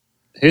 Who's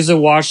a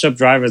washed-up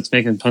driver that's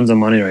making tons of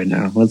money right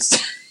now? Seriously,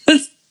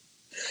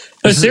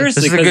 this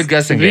is a good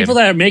guessing the people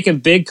game. that are making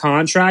big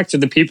contracts are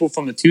the people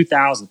from the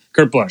 2000s.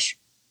 Kurt Busch.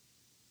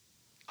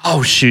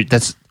 Oh, shoot.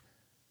 Is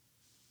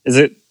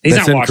it? He's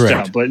That's not washed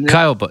incorrect. up, but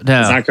Kyle Busch. No.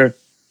 It's not Kurt.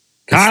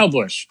 Kyle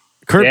Busch.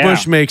 Kurt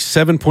Busch makes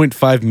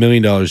 $7.5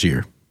 million a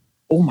year.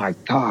 Oh my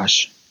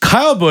gosh.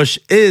 Kyle Busch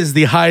is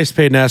the highest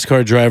paid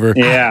NASCAR driver.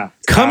 Yeah.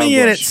 Coming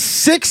in at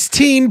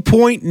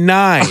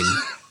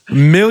 $16.9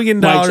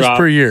 million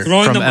per year.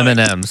 From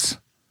M&M's.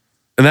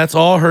 And that's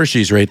all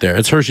Hershey's right there.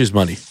 It's Hershey's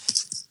money.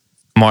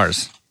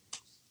 Mars.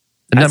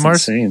 Isn't that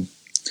Mars? Insane.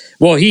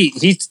 Well, he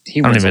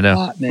don't even know.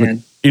 lot,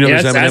 man.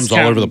 There's M&M's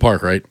all over the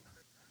park, right?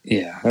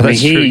 Yeah.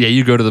 That's true. Yeah,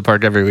 you go to the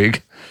park every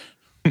week.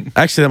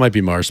 Actually, that might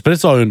be Mars, but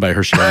it's all owned by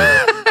Hershey.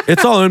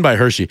 It's all owned by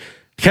Hershey.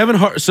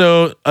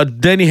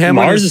 Denny Hamlin.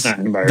 Mars is not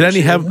owned by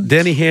Hershey.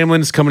 Denny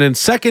Hamlin is coming in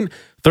second,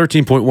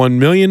 $13.1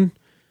 million.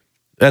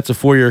 That's a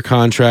 4-year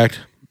contract.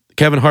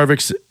 Kevin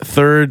Harvick's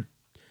third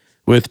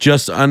with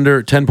just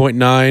under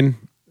 10.9.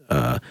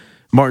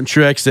 Martin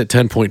Truex at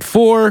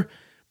 10.4.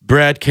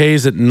 Brad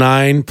K's at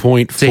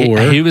 9.4.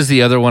 See, he was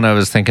the other one I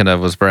was thinking of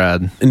was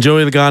Brad. And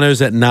Joey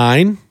Logano's at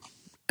 9.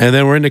 And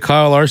then we're into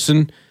Kyle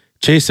Larson,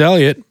 Chase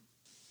Elliott.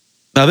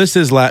 Now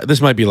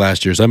this might be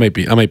last year's. I might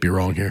be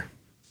wrong here.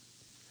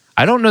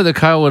 I don't know that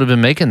Kyle would have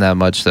been making that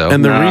much though.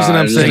 And the reason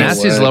I'm saying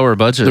Ganassi's lower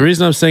budget. The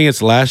reason I'm saying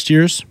it's last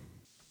year's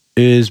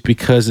is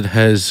because it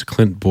has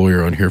Clint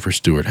Boyer on here for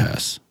Stuart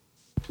Haas.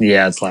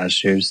 Yeah, it's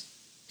last year's.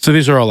 So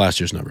these are all last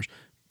year's numbers.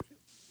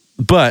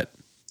 But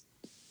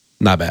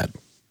not bad.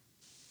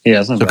 Yeah,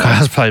 it's not So bad.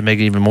 Kyle's probably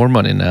making even more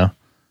money now.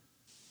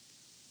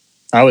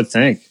 I would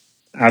think.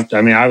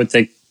 I would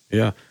think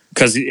Yeah.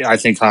 because I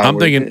think Kyle I'm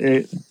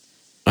thinking-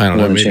 I don't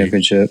know. won the Maybe.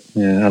 championship.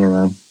 Yeah, I don't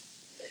know.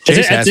 Chase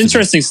It's has to be.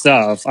 interesting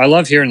stuff. I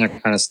love hearing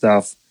that kind of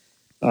stuff.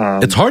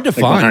 It's hard to like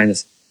find. behind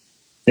us.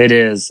 It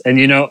is, and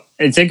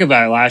and think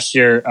about it. Last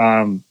year,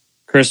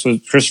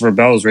 Christopher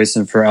Bell was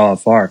racing for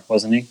LFR,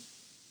 wasn't he?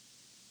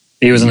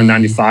 He was in the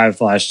 95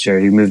 last year.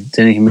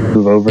 Didn't he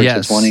move over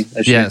to 20?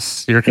 This year?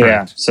 Yes, you're Yeah.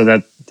 correct. So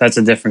that's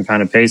a different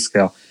kind of pay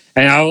scale.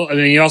 And I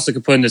mean, you also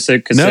could put into No,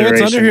 consideration.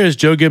 what's under here is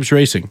Joe Gibbs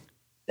Racing.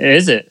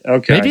 Is it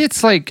okay? Maybe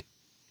it's like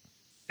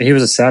He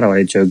was a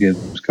satellite Joe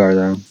Gibbs car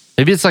though.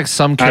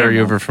 some I don't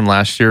know. carryover from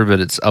last year, but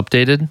it's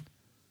updated.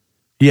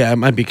 Yeah, it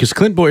might be because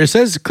it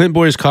says Clint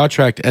Boyer's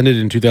contract ended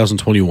in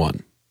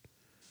 2021.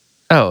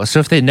 Oh, so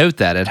if they note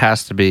that, it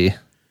has to be.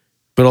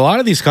 But a lot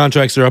of these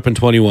contracts are up in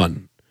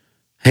 21.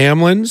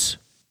 Hamlin's,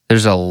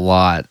 There's a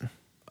lot.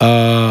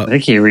 I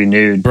think he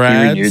renewed.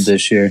 Brad's. He renewed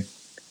this year.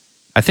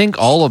 I think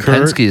all of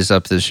Kurt. Penske is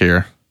up this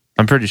year.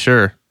 I'm pretty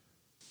sure.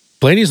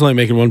 Blaney's only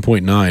making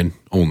 1.9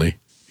 only.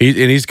 And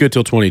he's good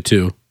till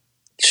 22.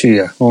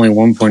 Gee, only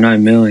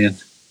 1.9 million.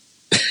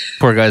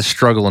 Poor guy's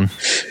struggling.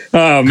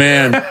 Oh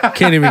man,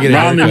 Can't even get a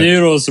ramen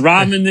haircut.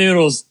 ramen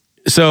noodles.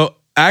 So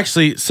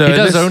actually, He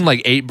does own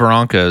like 8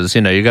 Broncos.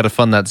 You got to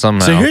fund that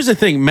somehow. So here's the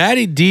thing: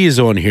 Matty D is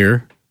on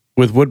here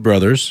with Wood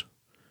Brothers,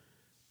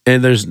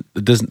 and it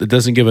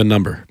doesn't give a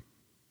number.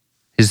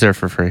 He's there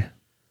for free.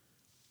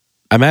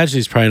 I imagine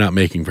he's probably not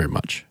making very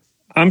much.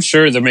 I'm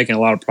sure they're making a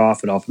lot of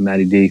profit off of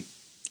Matty D.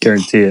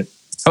 Guarantee it.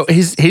 Oh,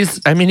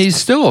 he's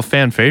still a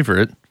fan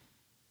favorite.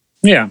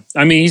 Yeah,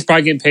 I mean, he's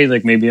probably getting paid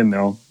like maybe $1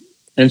 million.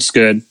 It's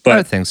good, I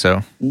but think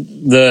so.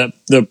 the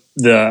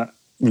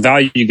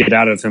value you get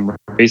out of him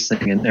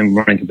racing and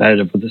running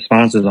competitive with the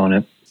sponsors on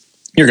it,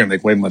 you're going to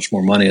make way much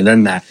more money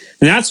than that.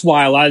 And that's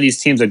why a lot of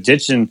these teams are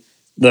ditching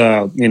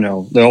the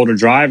older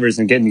drivers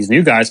and getting these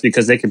new guys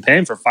because they can pay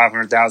them for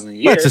 $500,000 a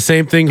year. That's the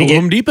same thing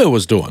Home Depot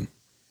was doing.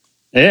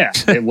 Yeah,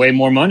 get way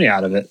more money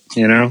out of it.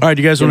 All right,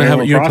 you guys want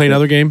to play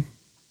another game?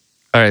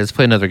 All right, let's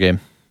play another game.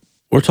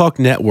 We're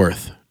talking net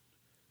worth.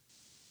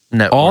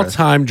 Net worth.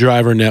 All-time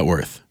driver net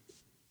worth.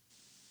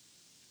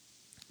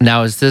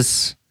 Now, is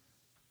this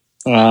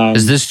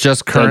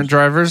just current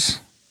drivers?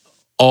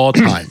 All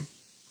time.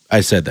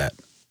 I said that.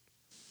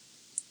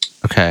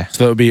 Okay.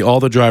 So that would be all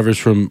the drivers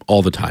from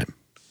all the time.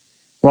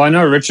 Well, I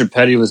know Richard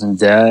Petty was in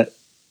debt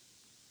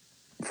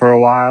for a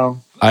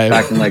while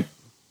back in like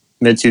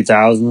mid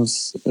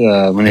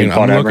 2000s when he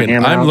fought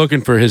Abraham. I'm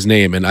looking for his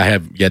name, and I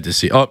have yet to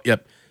see. Oh,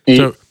 yep.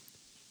 So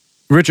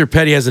Richard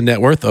Petty has a net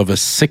worth of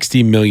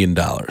 $60 million.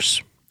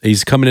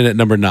 He's coming in at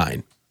number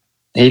 9.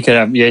 He could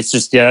have. Yeah, it's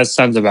just that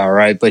sounds about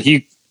right. But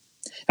he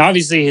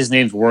obviously his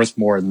name's worth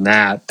more than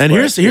that. And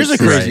here's a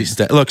crazy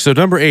stat. Look, so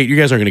number 8, you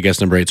guys aren't going to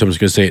guess number 8, so I'm just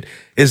going to say it,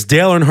 is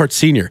Dale Earnhardt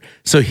Sr.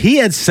 So he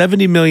had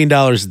 $70 million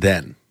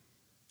then.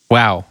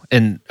 Wow.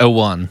 In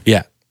 01.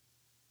 Yeah.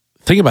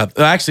 Think about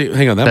actually,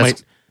 hang on.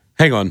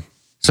 Hang on.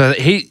 So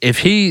if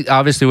he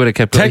obviously would have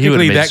kept going,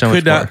 Technically, he would have made so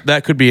much more.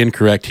 that could be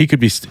incorrect. He could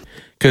be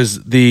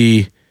because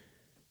the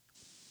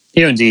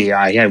He owned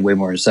DEI. He had way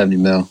more than 70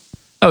 mil.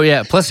 Oh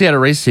yeah. Plus he had a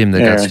race team that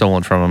got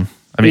stolen from him.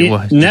 I mean,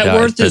 net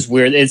worth is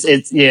weird.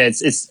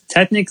 It's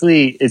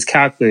technically it's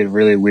calculated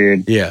really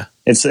weird. Yeah.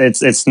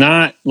 It's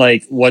not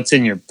like what's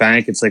in your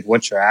bank. It's like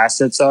what your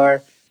assets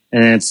are,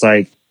 and it's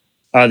like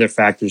other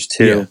factors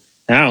too. Yeah.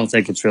 And I don't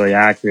think it's really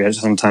accurate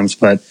sometimes,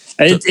 but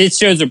it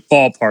shows a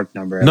ballpark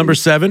number. Number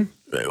 7.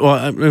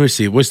 Well, let me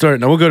see. We'll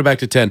go back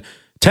to 10.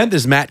 10th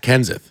is Matt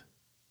Kenseth.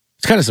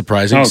 It's kind of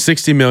surprising. Oh.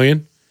 $60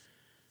 million.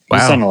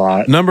 That's not a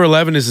lot. Number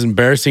 11 is as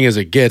embarrassing as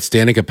it gets.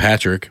 Danica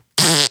Patrick.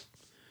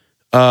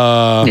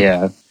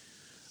 Yeah.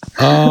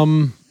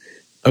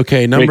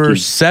 Okay, number Ricky.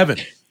 7.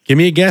 Give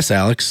me a guess,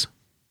 Alex.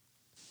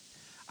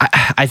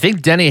 I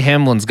think Denny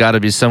Hamlin's got to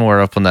be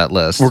somewhere up on that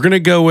list. We're gonna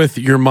go with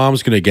your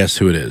mom's gonna guess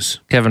who it is.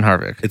 Kevin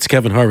Harvick. It's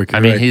Kevin Harvick.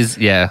 I mean,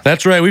 right.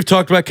 That's right. We've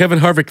talked about Kevin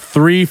Harvick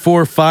 3,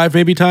 4, 5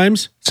 maybe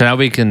times. So now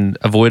we can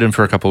avoid him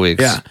for a couple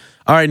weeks. Yeah.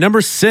 All right, number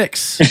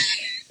 6.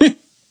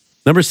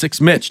 Number 6,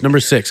 Mitch.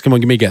 Number 6. Come on,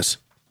 give me a guess.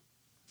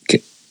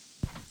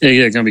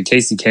 It's gonna be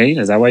Casey Kane.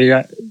 Is that why you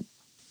got?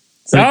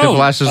 The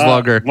Flashes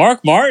logger.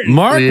 Mark Martin.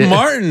 Mark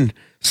Martin,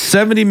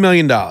 $70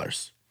 million.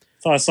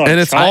 I saw And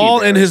it's China all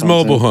there in or his something.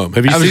 mobile home.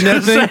 Have you seen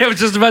that thing? I was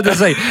just about to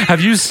say,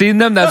 have you seen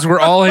them? That's where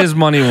all his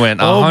money went.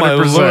 100%. Oh my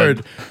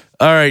Lord.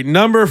 All right,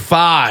 number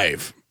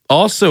 5.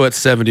 Also at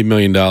 $70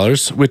 million,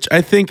 which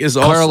I think is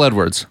also Carl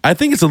Edwards. I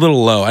think it's a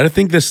little low. I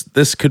think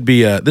this could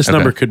be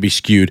number could be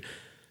skewed.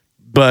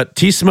 But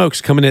T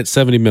Smoke's coming in at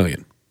 $70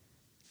 million.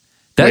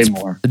 That's Way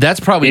more. That's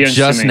probably He owns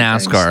just so many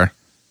NASCAR.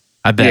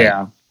 I bet.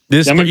 Yeah.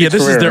 This That might be is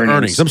career their earnings.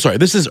 earnings. I'm sorry.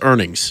 This is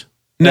earnings.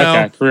 No,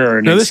 Okay, career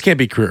earnings. no, this can't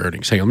be career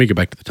earnings. Hang on, let me go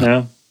back to the top.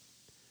 No.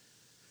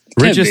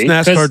 Richest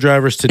NASCAR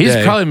drivers today.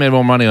 He's probably made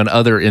more money on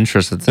other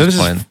interests at this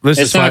point. This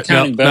It's is not five.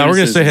 counting Now we're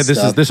going to say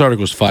bonuses this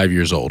article is 5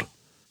 years old.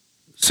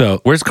 So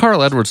Where's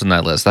Carl Edwards on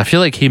that list? I feel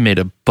like he made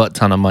a butt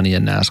ton of money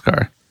in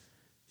NASCAR.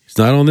 he's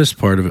not on this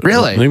part of it.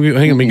 Really? Hang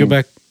on, let me go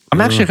back.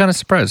 I'm actually kind of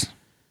surprised.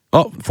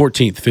 Oh,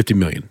 14th, 50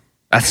 million.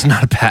 That's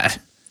not bad.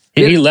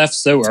 He left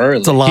so early.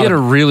 It's a lot. He had a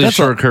really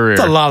short career.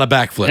 It's a lot of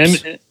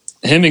backflips.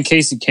 Him and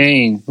Casey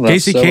Kane. Left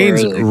Casey so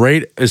Kane's early.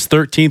 rate is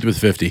 13th with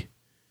 50.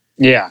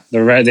 Yeah,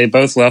 they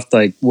both left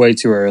like way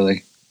too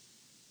early.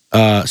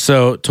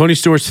 So Tony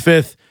Stewart's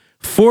fifth.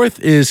 Fourth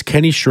is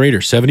Kenny Schrader,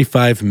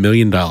 $75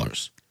 million.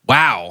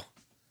 Wow.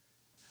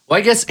 Well,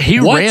 I guess he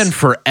What? ran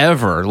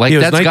forever. Like, He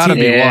was that's got to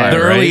be 19 why, The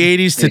right? early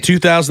 80s to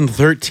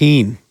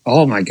 2013.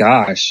 Oh my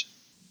gosh.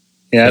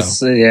 Yeah,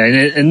 and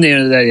in the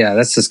end of that, yeah,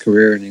 that's his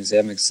career earnings.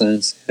 That makes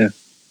sense.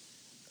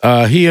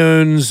 Yeah. He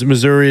owns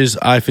Missouri's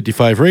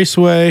I-55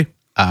 Raceway.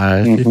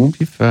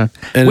 I-55.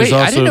 And Wait, is I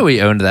also- didn't know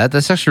he owned that.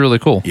 That's actually really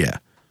cool. Yeah.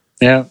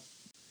 Yeah.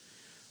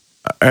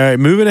 All right,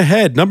 moving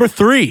ahead. Number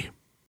 3.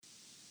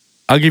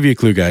 I'll give you a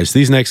clue, guys.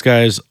 These next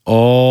guys,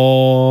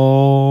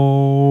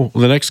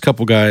 the next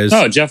couple guys.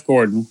 Oh, Jeff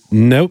Gordon.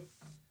 Nope.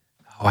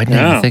 Oh, I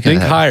didn't even think of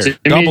Think that. higher.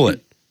 Double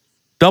it.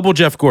 Double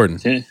Jeff Gordon.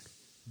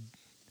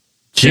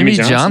 Jimmy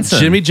Johnson.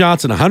 Jimmy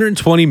Johnson,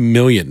 $120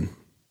 million.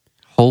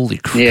 Holy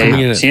crap. Coming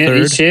in Yeah, at third.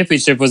 his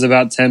championship was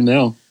about 10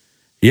 mil.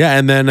 Yeah,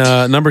 and then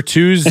number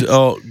 2's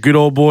good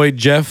old boy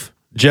Jeff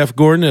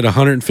Gordon at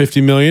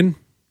 $150 million.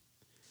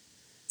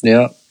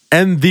 Yeah.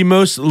 And the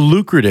most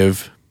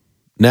lucrative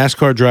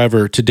NASCAR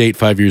driver to date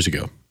 5 years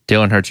ago.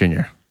 Dale Earnhardt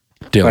Jr.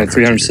 Dale Like Earnhardt Jr.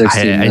 360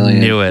 I million.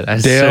 knew it. I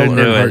Dale so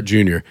knew Earnhardt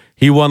it. Jr.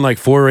 He won like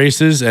 4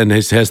 races and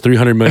has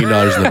 $300 million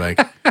in the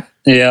bank.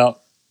 Yeah.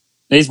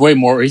 He's way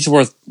more. He's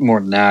worth more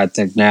than that, I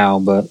think, now,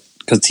 but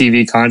because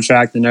TV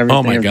contract and everything.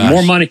 Oh, my There's gosh.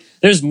 More money.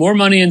 There's more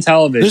money in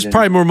television. There's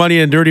probably more money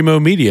in Dirty Mo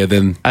Media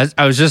than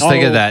I was just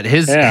thinking Oh, that.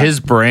 yeah. His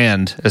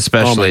brand,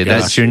 especially, Oh my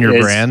that gosh. junior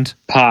It's brand.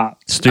 pop.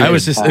 Stupid. it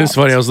was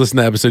funny. I was listening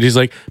to that episode. He's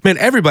like, man,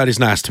 everybody's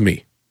nice to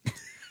me.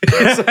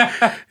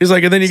 He's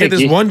like, and then you get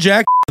this one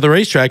jack at the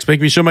racetracks, make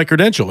me show my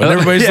credential. And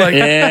everybody's like,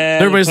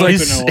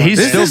 He's he's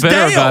this still is bitter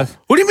Dale. about.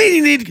 What do you mean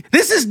you need,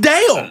 this is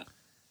Dale.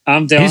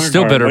 I'm Dale He's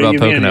still Earnhardt. bitter What do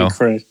about you mean, Pocono.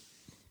 Chris?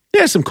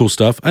 Yeah, some cool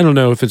stuff. I don't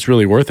know if it's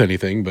really worth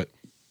anything, but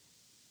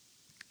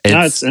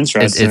It's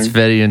interesting. It's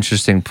very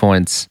interesting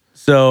points.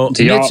 so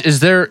Do y'all- Mitch, is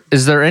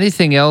there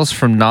anything else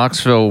from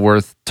Knoxville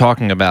worth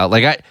talking about?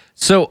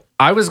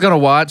 I was gonna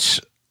watch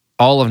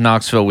all of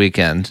Knoxville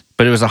weekend,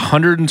 but it was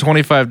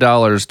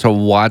 $125 to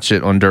watch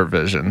it on Dirt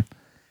Vision,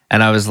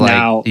 and I was like,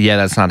 Now- yeah,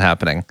 that's not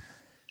happening.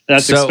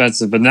 That's So-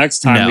 expensive. But next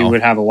time we No.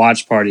 would have a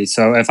watch party.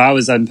 So if I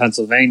was in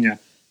Pennsylvania,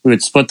 we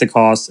would split the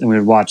cost and we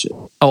would watch it.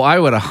 Oh, I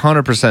would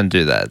 100%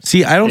 do that,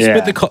 see, I don't Yeah.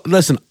 split the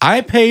listen,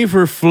 I pay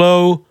for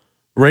Flow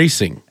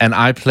Racing. and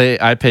I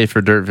pay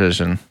for Dirt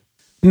Vision.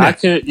 I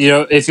could,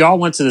 if y'all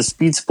went to the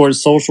Speed Sports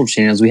social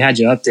channels, we had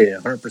you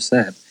updated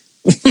 100%.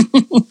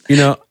 You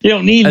know, You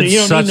don't need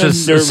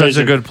That's such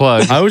a good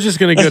plug. I was just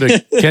gonna go to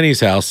Kenny's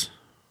house.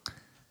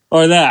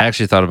 or that. I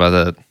actually thought about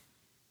that.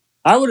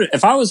 I would,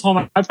 if I was home,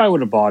 I probably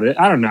would have bought it.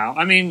 I don't know.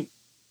 I mean,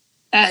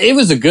 it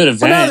was a good event.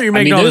 But now that you're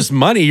making all this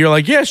money, you're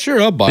like, yeah, sure,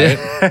 I'll buy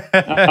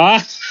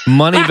it.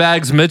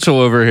 Moneybags Mitchell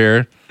over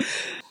here.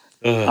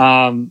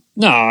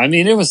 No, I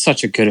mean, it was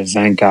such a good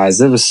event, guys.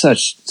 It was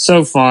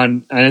so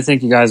fun. And I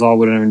think you guys all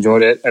would have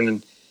enjoyed it. And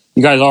then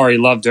you guys already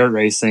love dirt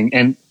racing.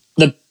 And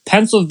the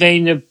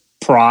Pennsylvania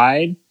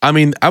pride I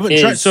mean, I would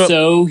try is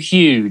so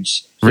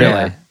huge.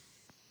 Really?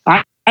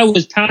 I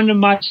was pounding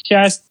my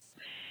chest.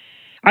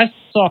 I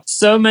saw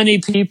so many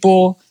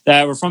people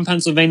that were from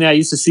Pennsylvania I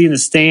used to see in the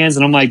stands.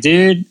 And I'm like,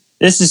 dude,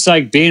 this is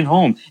like being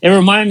home. It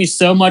reminded me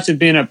so much of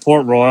being at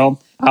Port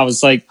Royal. I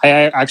was like, I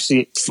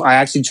actually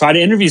tried to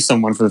interview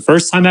someone for the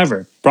first time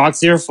ever, Brock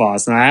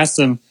Zierfoss, and I asked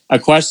him a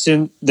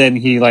question. Then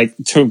he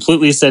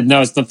completely said,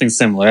 no, it's nothing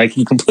similar. Like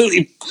he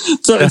completely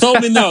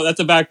told me, no,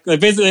 that's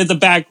basically it's a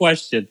bad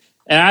question.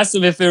 And I asked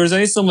him if there was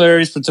any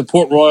similarities to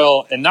Port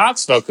Royal and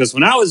Knoxville, because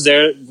when I was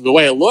there, the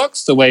way it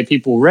looks, the way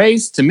people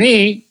race, to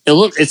me,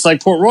 it's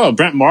like Port Royal.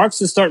 Brent Marks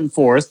is starting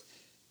fourth.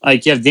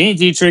 Like you have Danny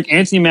Dietrich,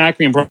 Anthony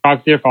Macri, and Brock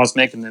Zierfoss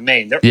making the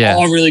main. They're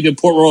all really good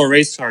Port Royal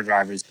race car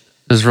drivers.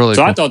 It was really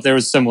So cool. I thought there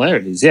was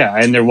similarities, yeah,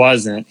 and there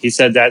wasn't. He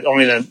said that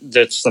only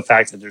just the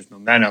fact that there's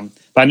momentum.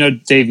 But I know,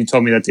 Dave, you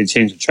told me that they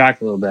changed the track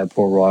a little bit at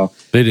Port Royal.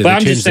 They did. But They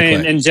I'm changed just the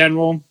saying, clay. in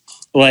general,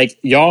 like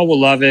y'all will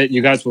love it.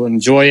 You guys will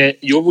enjoy it.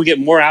 You will get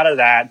more out of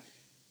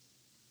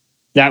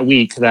that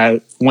week,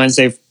 that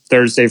Wednesday,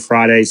 Thursday,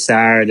 Friday,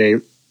 Saturday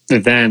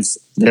events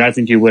that I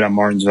think you would at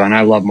Martinsville. And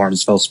I love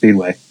Martinsville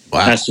Speedway.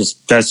 Wow. That's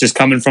just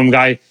coming from a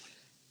guy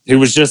who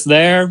was just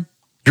there.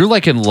 You're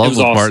like in love was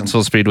with awesome.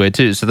 Martinsville Speedway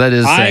too, so that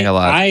is saying a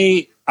lot.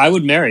 I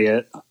would marry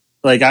it.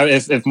 Like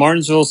if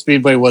Martinsville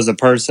Speedway was a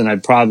person,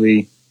 I'd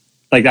probably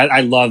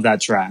I love that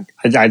track.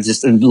 I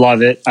just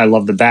love it. I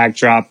love the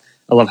backdrop.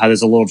 I love how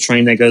there's a little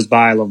train that goes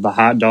by. I love the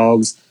hot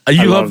dogs.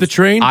 You love the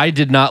train? I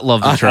did not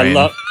love the train.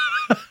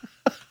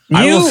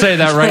 I will say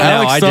that right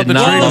now. Alex I thought did the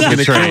not train love was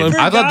the gonna kill train. him.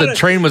 I thought the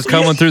train was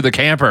coming through the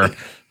camper.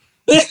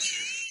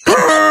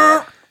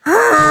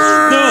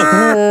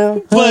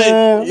 No,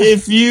 but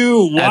if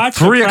you watch At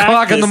 3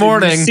 o'clock in the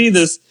morning, you see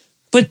this.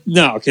 But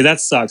no, okay, that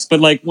sucks. But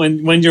like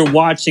when you're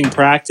watching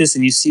practice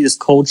and you see this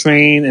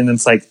Coltrane and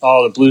it's like,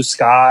 oh, the blue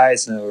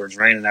skies. No, it was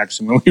raining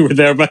actually when we were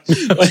there, but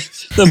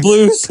the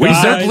blue skies. We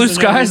said blue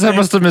skies. I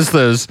must have missed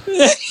those.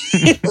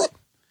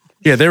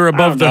 Yeah, they were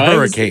above the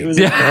hurricane.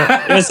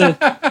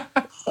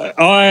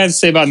 All I have to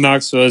say about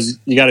Knoxville is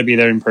you got to be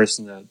there in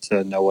person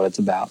to know what it's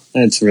about.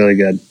 It's really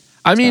good.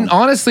 I mean,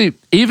 honestly,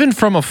 even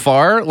from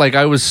afar, like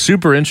I was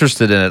super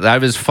interested in it. I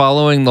was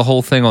following the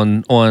whole thing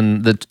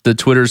on the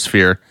Twitter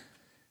sphere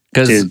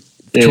because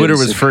Twitter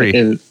was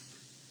free.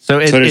 So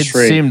it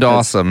seemed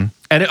awesome.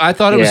 And I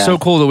thought it was so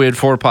cool that we had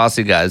 4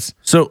 posse guys.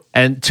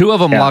 And 2 of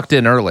them locked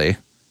in early.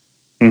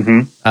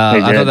 Mm-hmm.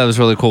 I thought that was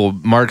really cool.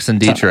 Marks and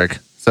Dietrich.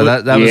 So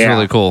that was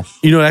really cool.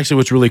 You know, actually,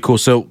 what's really cool.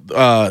 So,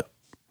 one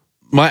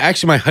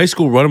of my high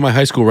school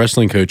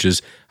wrestling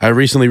coaches, I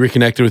recently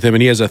reconnected with him,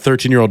 and he has a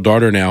 13-year-old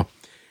daughter now,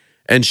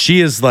 and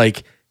she is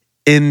like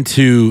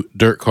into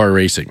dirt car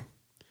racing.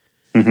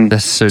 Mm-hmm.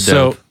 That's so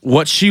dope. So,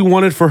 what she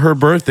wanted for her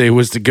birthday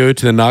was to go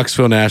to the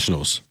Knoxville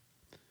Nationals.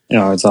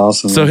 Yeah, it's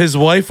awesome. So his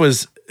wife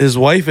is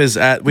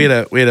at we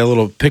had a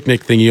little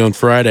picnic thingy on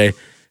Friday,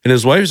 and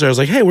his wife's there. I was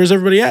like, hey, where's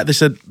everybody at? They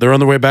said they're on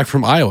their way back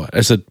from Iowa.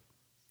 I said,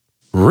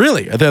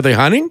 really? Are they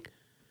hunting?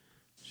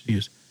 She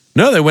goes,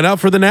 no, they went out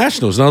for the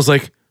Nationals. And I was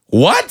like,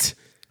 what?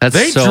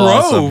 They drove.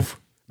 Awesome.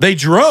 They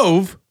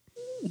drove.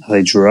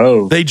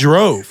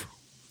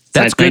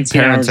 That's good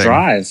parenting.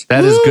 Drive.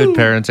 That is good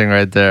parenting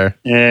right there.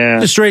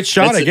 Yeah. A straight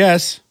shot, I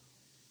guess.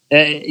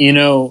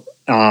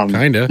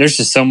 Kinda. There's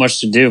just so much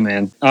to do,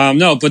 man.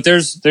 No, but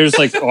there's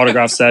like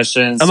autograph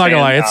sessions. I'm not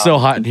gonna lie, it's so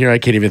hot in here I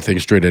can't even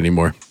think straight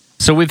anymore.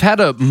 So we've had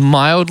a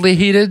mildly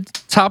heated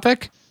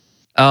topic.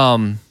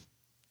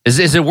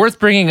 Is it worth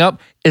bringing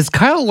up? Is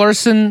Kyle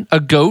Larson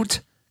a GOAT?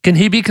 Can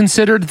he be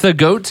considered the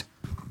GOAT?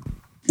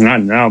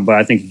 Not now, but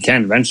I think he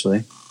can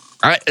eventually.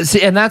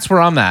 See, and that's where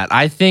I'm at.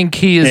 I think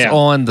he is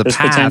on the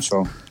path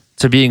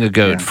to being a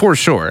GOAT for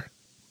sure.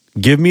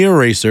 Give me a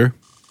racer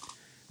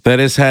that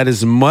has had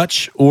as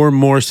much or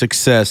more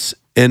success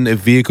in a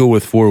vehicle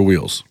with 4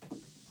 wheels.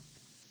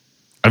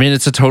 I mean,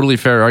 it's a totally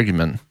fair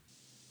argument.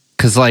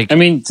 Because, like, I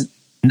mean,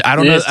 I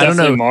don't know. I don't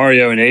know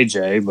Mario and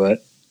AJ,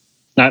 but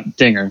not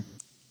Dinger.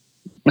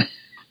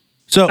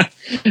 So,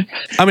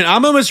 I mean,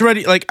 I'm almost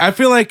ready. Like, I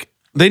feel like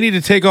they need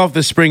to take off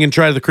this spring and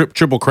try the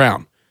Triple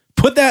Crown.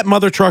 Put that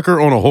mother trucker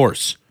on a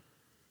horse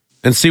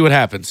and see what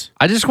happens.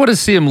 I just want to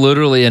see him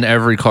literally in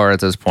every car at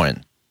this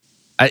point.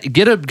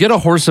 Get a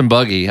horse and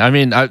buggy. I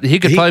mean, he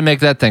could probably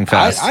make that thing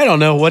fast. I don't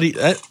know what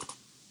I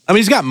mean,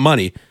 he's got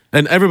money,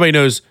 and everybody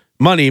knows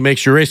money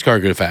makes your race car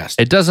go fast.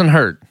 It doesn't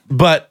hurt.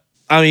 But,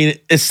 I mean,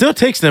 it still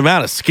takes an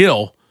amount of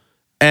skill.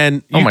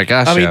 And oh my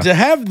gosh, I mean, to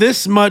have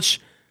this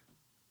much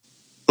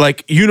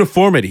like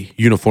uniformity,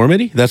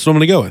 that's what I'm going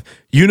to go with.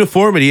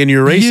 Uniformity in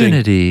your racing.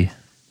 Unity.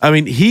 I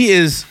mean, he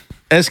is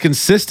as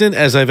consistent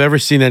as I've ever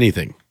seen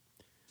anything.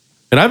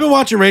 And I've been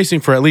watching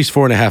racing for at least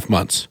 4.5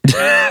 months.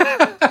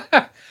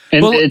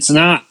 And it's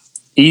not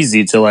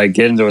easy to like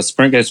get into a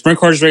sprint. Sprint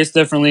cars race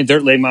differently.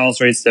 Dirt late models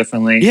race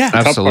differently. Yeah,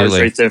 Cup absolutely.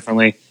 cars race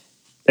differently.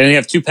 And you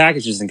have 2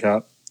 packages in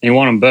Cup, and you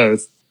want them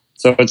both.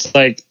 So it's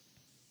like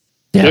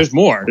there's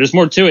more. There's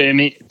more to it. I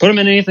mean, put him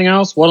in anything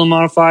else, well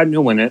modified, and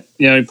he'll win it.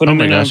 You know, you put him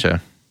in.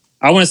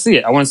 I want to see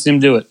it. I want to see him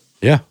do it.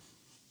 Yeah.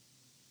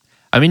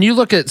 I mean, you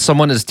look at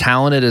someone as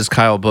talented as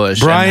Kyle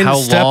Busch. Brian, and how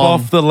step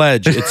off the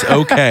ledge. It's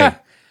okay.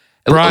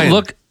 Brian,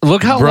 look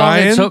how long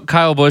it took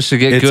Kyle Busch to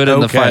get good in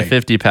the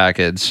 550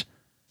 package,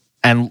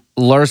 and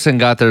Larson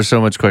got there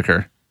so much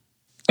quicker.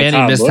 And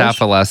he missed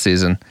half of last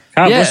season.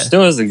 Kyle Busch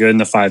still isn't good in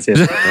the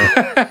 550.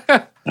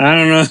 I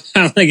don't know. I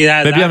don't think he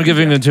has. Maybe I'm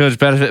giving him too much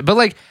benefit, but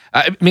like,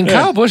 I mean,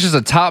 Kyle Busch is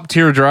a top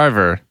tier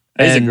driver.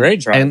 He's a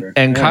great driver,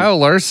 and Kyle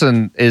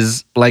Larson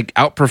is like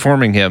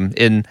outperforming him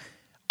in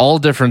all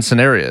different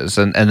scenarios,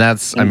 and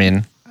that's. I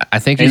mean, I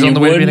think he's on the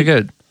way to being a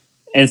good.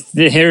 And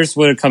here's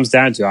what it comes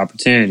down to: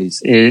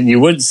 opportunities. You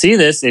wouldn't see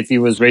this if he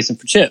was racing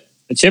for Chip.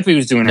 Chip, he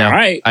was doing all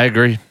right. I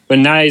agree. But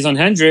now he's on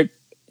Hendrick.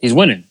 He's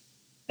winning.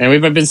 And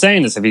we've been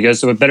saying this. If he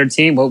goes to a better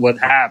team, what would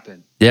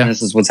happen? Yeah. And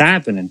this is what's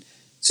happening.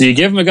 So you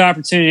give him a good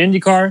opportunity in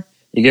IndyCar.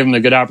 You give him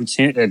a good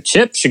opportunity.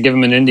 Chip should give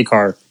him an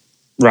IndyCar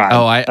ride.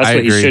 Oh, That's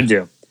what he should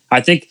do.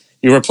 I think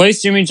you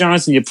replace Jimmy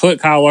Johnson, you put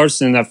Kyle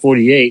Larson in that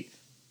 48,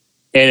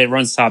 and it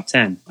runs top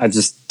 10. I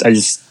just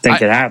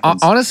think it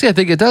happens. Honestly, I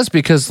think it does,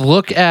 because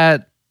look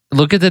at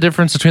the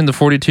difference between the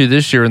 42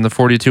 this year and the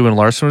 42 when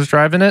Larson was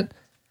driving it.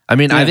 I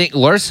mean, I think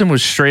Larson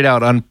was straight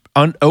out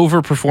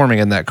overperforming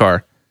in that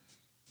car.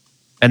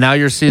 And now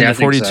you're seeing the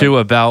 42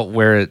 about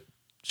where it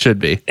should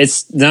be.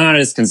 It's not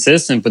as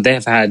consistent, but they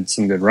have had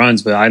some good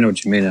runs, but I know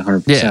what you mean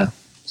 100%. Yeah.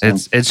 So.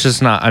 It's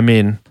just not, I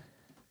mean,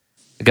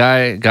 the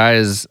guy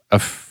is a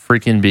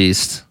freaking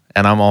beast,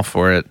 and I'm all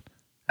for it.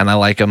 And I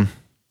like him.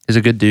 He's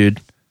a good dude.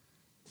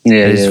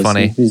 Yeah, he's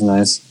funny. He's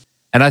nice.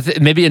 And I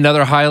think maybe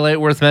another highlight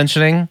worth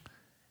mentioning,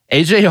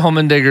 AJ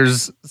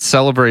Allmendinger's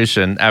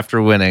celebration after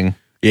winning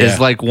is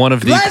like one of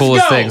the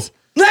coolest things.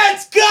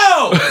 Let's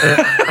go!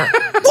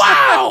 What?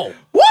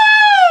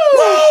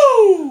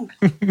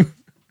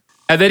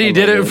 And then he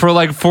did it for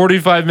like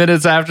 45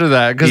 minutes after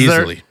that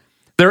because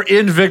they're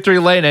in victory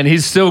lane and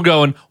he's still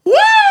going,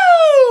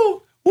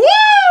 woo!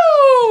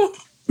 Woo!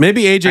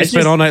 Maybe AJ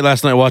spent all night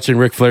last night watching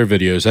Ric Flair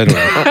videos. I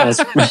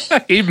don't know.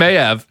 He may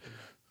have.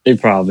 He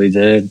probably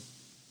did.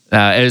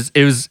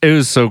 It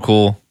was so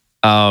cool.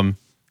 I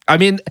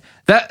mean,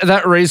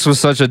 that race was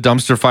such a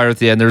dumpster fire at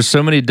the end. There's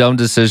so many dumb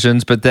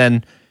decisions, but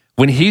then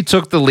when he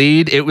took the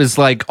lead, it was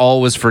like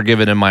all was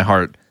forgiven in my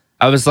heart.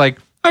 I was like,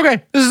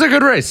 okay, this is a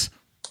good race.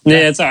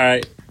 Yeah, it's all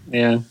right.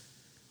 Yeah.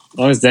 As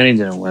long as Denny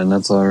didn't win,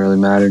 that's all that really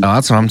mattered. Oh,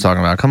 that's what I'm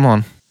talking about. Come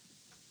on.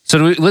 So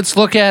let's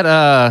look at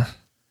I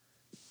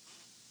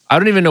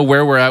don't even know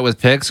where we're at with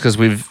picks because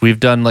we've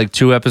done like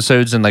 2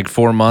 episodes in like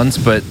 4 months,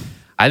 but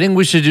I think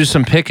we should do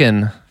some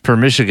picking for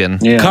Michigan.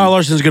 Yeah. Kyle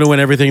Larson's going to win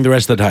everything the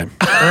rest of the time.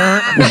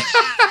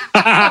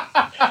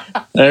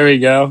 There we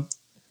go.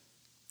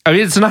 I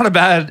mean, it's not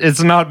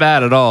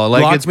bad at all.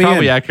 Like, Lock it's me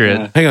probably in. accurate.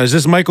 Yeah. Hang on, is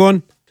this mic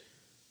on?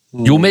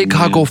 You'll make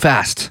Kyle go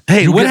fast.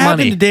 Hey, You'll what get happened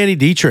money. to Danny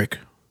Dietrich?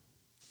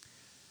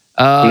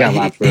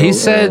 He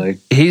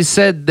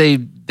said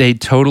they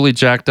totally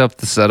jacked up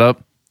the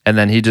setup, and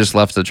then he just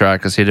left the track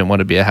because he didn't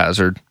want to be a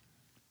hazard.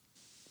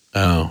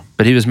 Oh,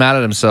 but he was mad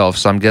at himself,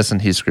 so I'm guessing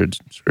he screwed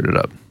it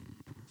up.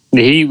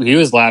 He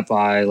was lap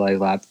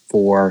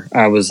 4.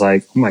 I was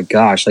like, oh my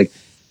gosh, like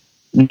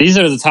these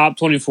are the top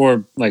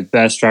 24 like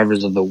best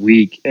drivers of the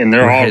week, and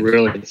they're all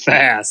really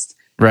fast,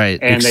 right?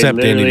 And except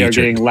they literally Danny are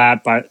Dietrich. getting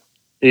lapped by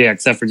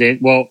except for Danny.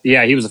 Well,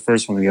 yeah, he was the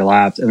first one to get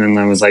lapped, and then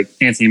I was like,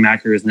 Anthony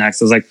Macri was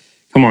next. I was like,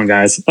 come on,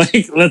 guys,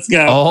 like let's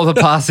go. All the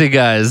posse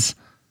guys.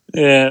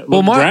 Yeah.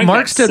 Well,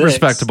 Marks did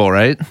respectable,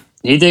 right?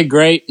 He did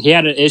great. He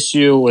had an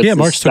issue with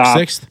Marks took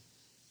 6th.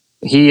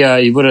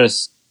 He would have.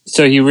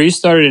 So he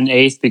restarted in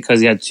 8th because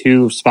he had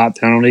 2 spot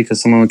penalty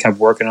because someone kept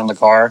working on the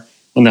car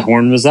when the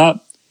horn was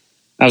up.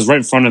 I was right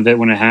in front of it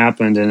when it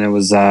happened, and it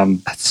was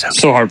That's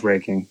so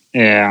heartbreaking.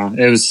 Yeah,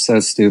 it was so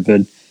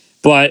stupid.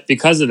 But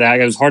because of that,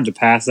 it was hard to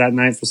pass that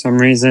night for some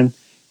reason.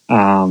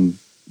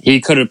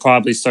 He could have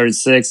probably started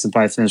 6th and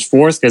probably finished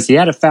 4th because he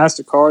had a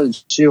faster car than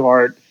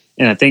Schuhart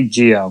and I think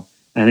Gio.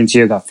 I think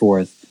Gio got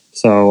 4th.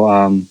 So,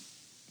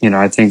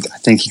 I think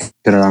he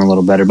could have done a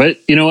little better. But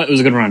you know what? It was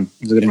a good run.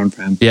 It was a good run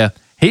for him. Yeah.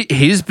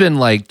 He's been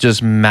like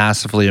just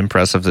massively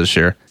impressive this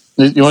year.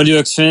 You want to do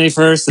Xfinity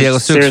first? Yeah,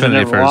 let's do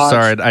Xfinity first.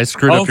 Sorry, I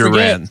screwed up your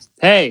rant.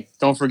 Hey,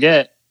 don't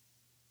forget,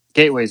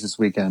 Gateways this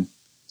weekend.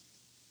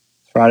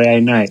 Friday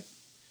night.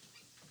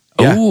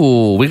 Yeah.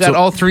 Ooh, we got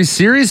all 3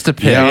 series to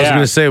pick. Yeah, I was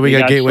going to say we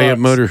got Gateway trucks. at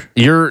Motor.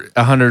 You're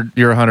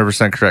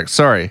 100% correct.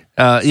 Sorry.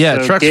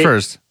 So trucks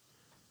first.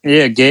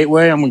 Yeah,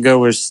 Gateway. I'm gonna go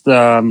with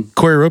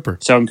Corey Roper.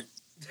 Sheldon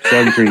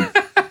Creed.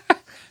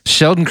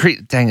 Sheldon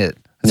Creed. Dang it.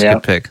 That's a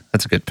good pick.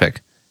 That's a good pick.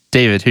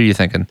 David, who are you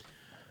thinking?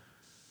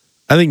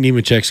 I think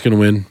Nemechek's going to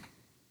win.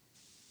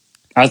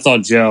 I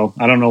thought Joe.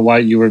 I don't know why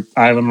I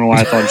don't know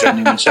why I thought Joe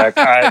Nemechek.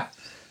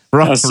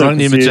 Wrong confused.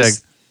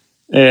 Nemechek.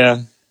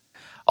 Yeah.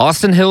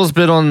 Austin Hill's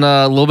been on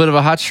a little bit of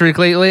a hot streak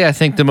lately. I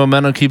think the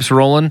momentum keeps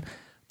rolling.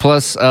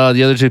 Plus, the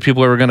other 2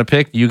 people we were going to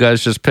pick, you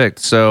guys just picked.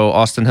 So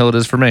Austin Hill it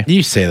is for me.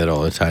 You say that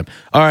all the time.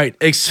 All right,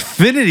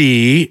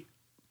 Xfinity.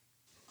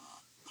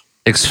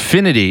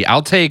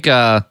 I'll take...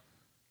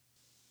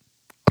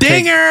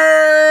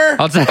 Dinger!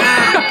 I'll take...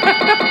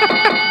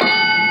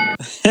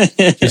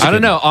 I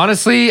don't know.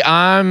 Honestly,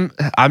 I'm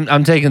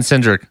taking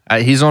Cindric.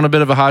 He's on a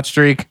bit of a hot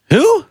streak.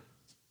 Who?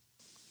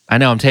 I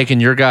know. I'm taking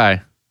your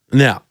guy,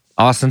 Now,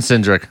 Austin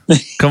Cindric.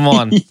 Come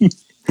on.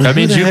 That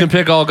means you can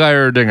pick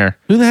Allgaier or Dinger.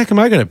 who the heck am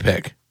I going to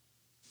pick?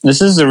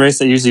 This is a race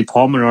that usually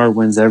Paul Menard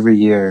wins every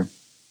year.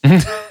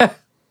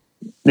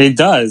 It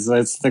does.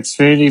 It's the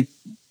Xfinity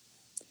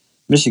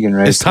Michigan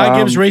race. Is Ty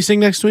Gibbs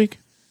racing next week?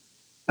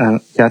 Yeah,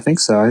 I think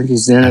so. I think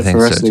he's in it for the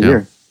rest of the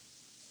year.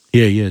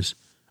 Yeah, he is.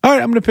 All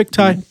right, I'm going to pick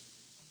Ty.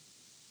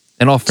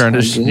 In all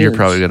fairness, you're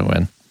probably going to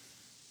win.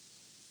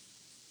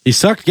 He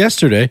sucked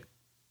yesterday.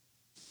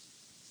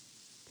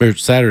 Or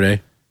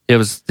Saturday. It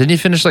was. Didn't he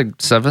finish like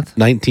 7th?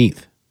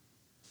 19th.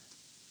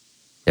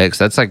 Yeah, because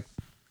that's like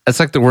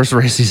the worst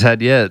race he's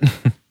had yet.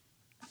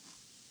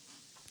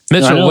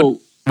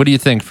 Mitchell, what do you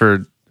think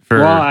for?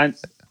 Well, I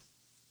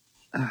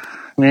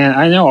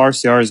know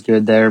RCR is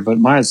good there, but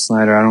Maya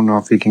Snyder, I don't know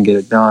if he can get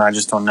it done. I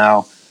just don't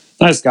know.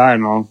 Nice guy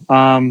and all.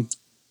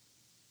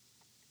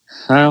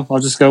 I'll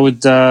just go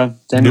with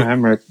Daniel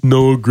Hemrick.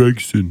 Noah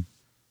Gregson.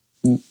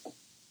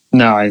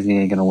 No, I think he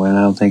ain't gonna win.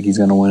 I don't think he's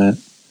gonna win it.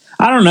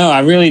 I don't know.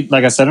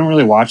 Like I said, I don't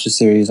really watch the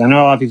series. I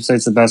know a lot of people say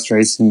it's the best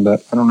racing,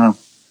 but I don't know.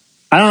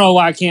 I don't know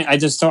why I can't. I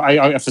just don't.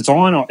 If it's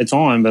on, it's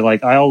on. But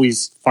like, I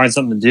always find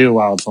something to do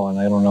while it's on.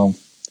 I don't know.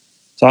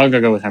 So I'll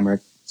go with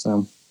Hemrick.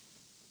 So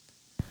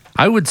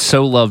I would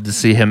so love to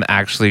see him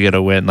actually get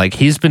a win. Like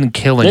he's been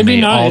killing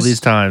me all these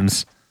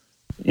times.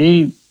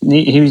 He's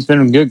been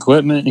in good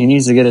equipment. He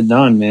needs to get it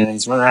done, man.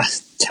 He's running out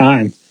of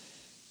time.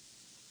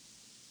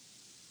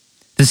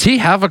 Does he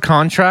have a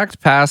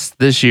contract past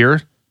this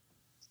year?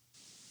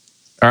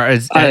 Or I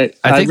think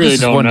really this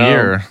is don't 1 know.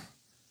 year.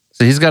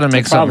 So he's got to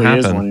make something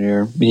happen. Is 1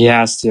 year. He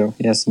has to.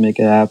 He has to make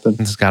it happen.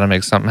 He's got to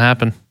make something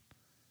happen.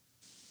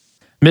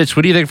 Mitch,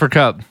 what do you think for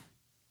Cup?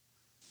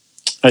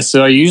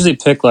 I usually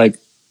pick like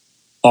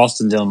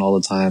Austin Dillon all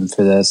the time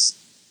for this.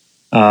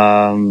 But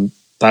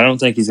I don't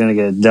think he's going to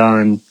get it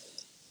done.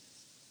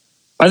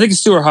 I think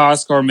Stuart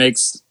Haas car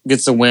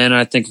gets a win.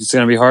 I think it's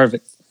going to be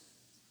Harvick.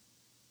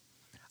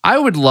 I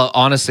would love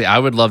to see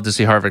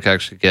Harvick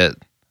actually get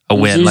a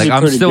win. usually Like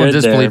I'm pretty still in good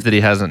disbelief there. that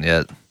he hasn't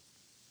yet.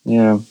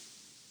 Yeah.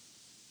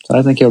 So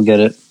I think he'll get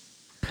it.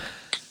 I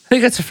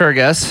think that's a fair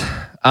guess.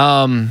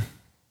 I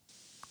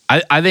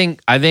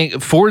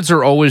think Fords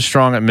are always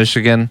strong at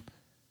Michigan.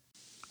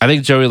 I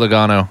think Joey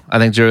Logano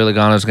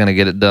is going to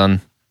get it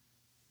done.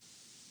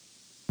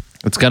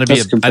 It's going to be.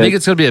 I think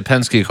it's going to be a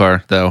Penske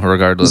car though,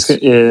 regardless.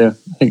 Yeah,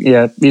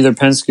 either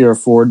Penske or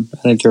Ford. I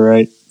think you're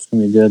right. It's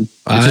going to be good.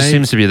 It just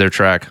seems to be their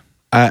track.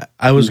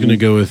 I was going to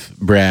go with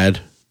Brad,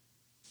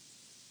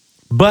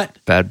 but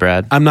Bad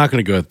Brad. I'm not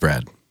going to go with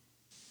Brad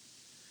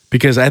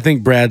because I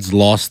think Brad's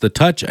lost the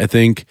touch. I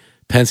think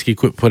Penske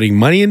quit putting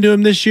money into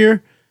him this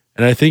year,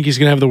 and I think he's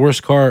going to have the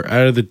worst car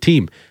out of the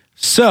team.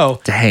 So,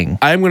 Dang.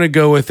 I'm going to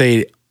go with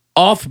a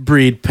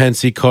off-breed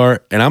Penske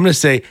car, and I'm going to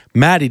say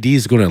Matty D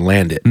is going to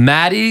land it.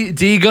 Matty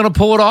D going to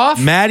pull it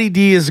off? Matty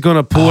D is going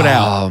to pull it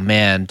out. Oh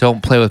man,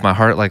 don't play with my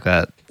heart like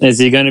that. Is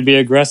he going to be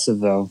aggressive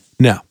though?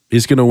 No,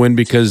 he's going to win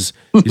because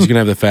he's going to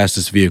have the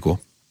fastest vehicle.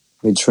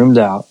 Be trimmed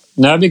out.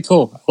 That'd be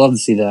cool. I'd love to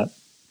see that.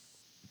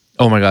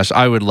 Oh my gosh,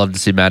 I would love to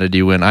see Matty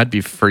D win. I'd be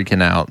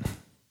freaking out.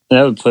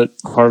 That would put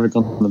Harvick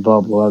on the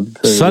bubble. That'd be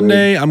pretty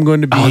Sunday, weird. I'm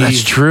going to be. Oh,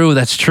 that's true.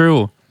 That's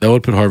true. That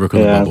would put Harvick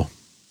on Yeah. the bubble.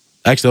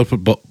 Actually, that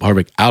would put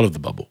Harvick out of the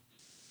bubble.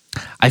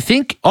 I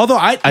think. Although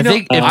I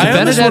think if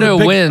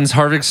Benedetto wins,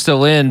 Harvick's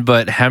still in,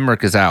 but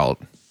Hemrick is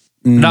out.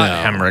 Not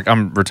Hemrick.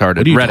 I'm retarded.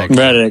 What are you Reddick. talking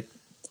Reddick.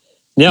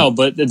 No,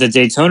 but the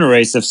Daytona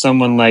race, if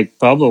someone like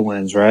Bubba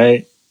wins,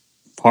 right?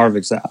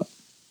 Harvick's out.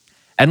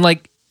 And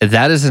like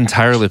that is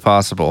entirely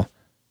possible.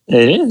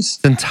 It is.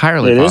 It's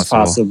entirely It possible. is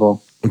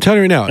possible. I'm telling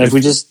you right now. If we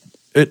just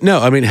No,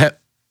 I mean,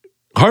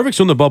 Harvick's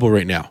on the bubble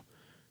right now.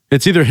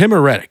 It's either him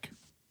or Reddick.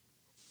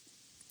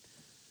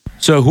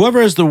 So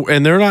whoever has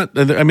and they're not,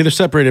 I mean, they're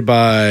separated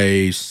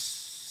by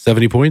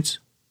 70 points.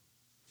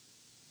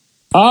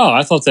 Oh,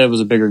 I thought that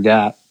was a bigger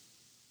gap.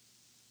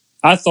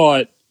 I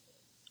thought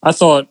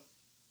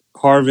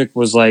Harvick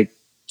was like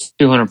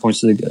 200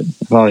 points to the good.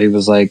 I thought he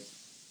was like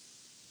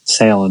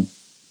sailing.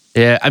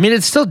 Yeah, I mean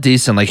it's still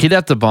decent. Like he'd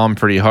have to bomb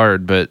pretty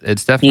hard, but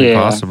it's definitely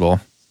possible.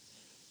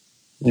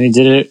 And he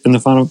did it in the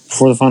final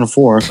before the Final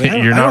Four.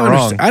 You're not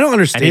wrong. I don't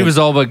understand. And he was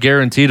all but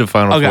guaranteed a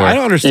Final Okay, Four. I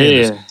don't understand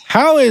Yeah. this.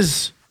 How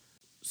is,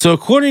 so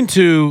according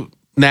to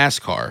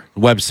NASCAR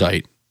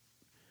website,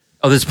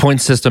 Oh, this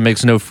point system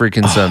makes no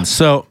freaking sense.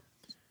 so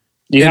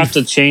You have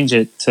to change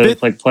it to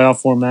like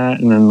playoff format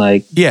and then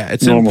like yeah,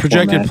 it's a normal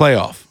projected format.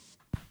 playoff.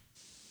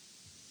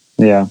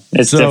 Yeah,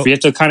 it's So- different. You have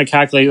to kind of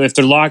calculate if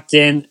they're locked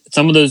in.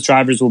 Some of those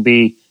drivers will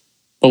be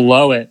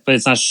below it, but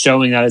it's not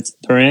showing that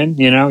they're in.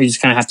 You know, you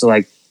just kind of have to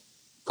like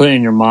put it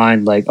in your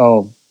mind, like,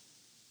 oh,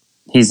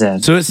 he's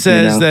in. So it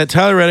says you know? that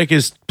Tyler Reddick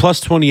is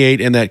plus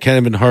 28 and that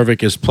Kevin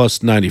Harvick is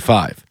plus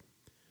 95.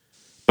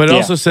 But it Yeah,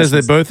 also says they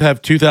that's- both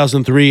have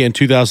 2003 and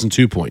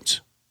 2002 points.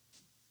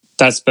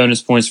 that's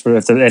bonus points for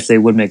if they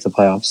would make the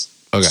playoffs.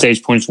 Okay.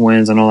 Stage points,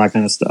 wins, and all that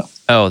kind of stuff.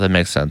 Oh, that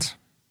makes sense.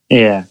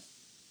 Yeah,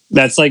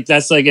 that's like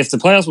if the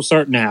playoffs will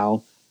start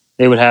now,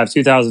 they would have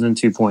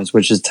 2002 points,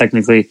 which is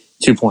technically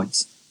 2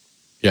 points.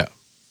 Yeah.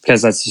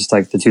 Because that's just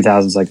like the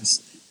 2000s, like a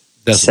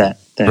That's set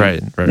thing.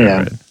 Right.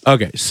 Yeah.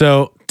 Okay.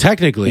 So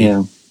technically,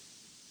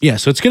 Yeah.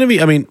 so it's going to be,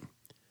 I mean,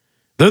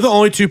 they're the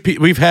only two,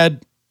 we've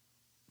had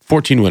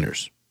 14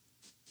 winners.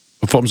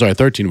 I'm sorry,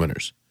 13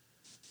 winners.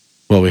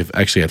 Well, we've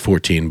actually had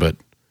 14, but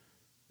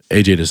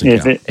AJ doesn't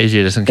If count.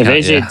 AJ doesn't If count.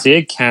 AJ yeah.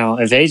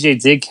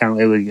 did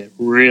count, it would get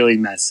really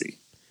messy.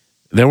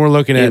 Then we're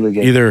looking at we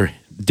go. either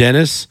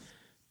Dennis,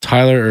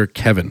 Tyler, or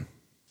Kevin,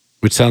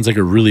 which sounds like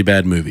a really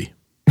bad movie.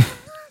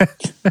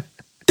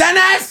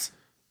 Dennis!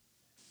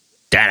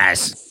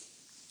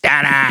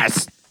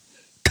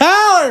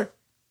 Tyler!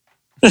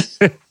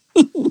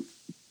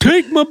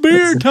 Take my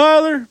beer,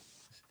 Tyler.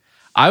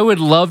 I would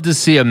love to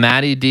see a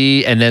Matty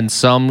D and then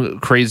some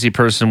crazy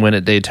person win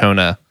at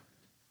Daytona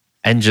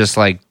and just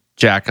like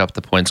jack up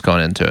the points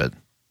going into it.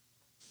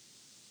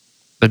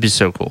 That'd be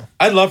so cool.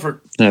 I'd love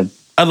for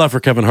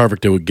Kevin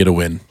Harvick to get a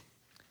win.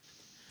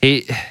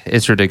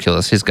 It's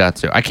ridiculous. He's got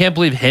to. I can't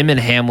believe him and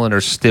Hamlin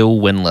are still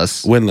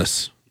winless.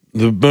 Winless.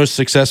 The most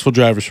successful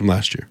drivers from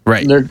last year.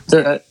 Right.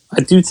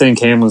 I do think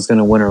Hamlin's going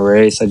to win a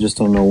race. I just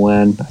don't know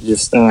when.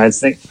 I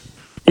think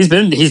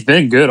he's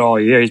been good all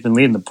year. He's been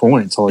leading the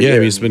points all year.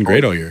 Yeah, he's been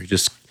great all year.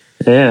 Just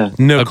Yeah.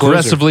 no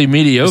Aggressively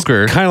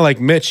mediocre. Kind of like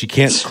Mitch. He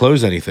can't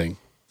close anything.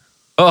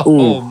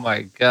 Oh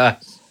my God.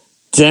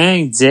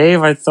 Dang,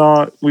 Dave, I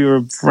thought we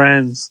were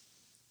friends.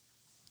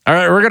 All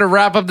right, we're going to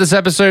wrap up this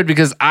episode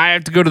because I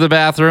have to go to the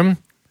bathroom.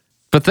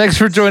 But thanks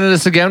for joining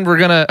us again. We're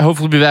going to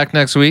hopefully be back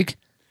next week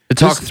to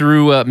talk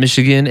through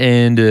Michigan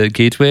and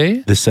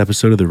Gateway. This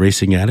episode of the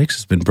Racing Addicts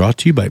has been brought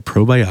to you by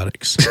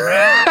Probiotics.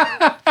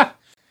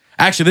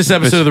 Actually, this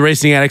episode of the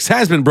Racing Addicts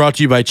has been brought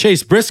to you by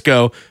Chase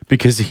Briscoe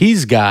because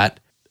he's got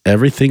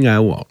everything I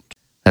want.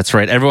 That's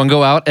right. Everyone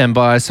go out and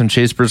buy some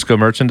Chase Briscoe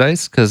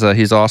merchandise because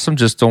he's awesome.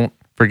 Just don't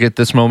forget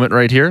this moment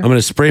right here. I'm going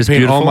to spray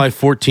paint all my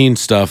 14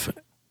 stuff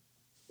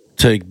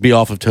to be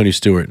off of Tony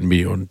Stewart and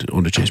be on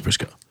to Chase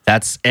Briscoe.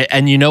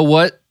 And you know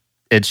what?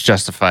 It's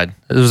justified.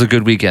 It was a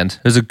good weekend.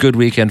 It was a good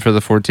weekend for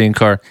the 14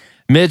 car.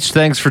 Mitch,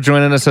 thanks for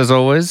joining us as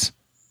always.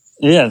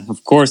 Yeah,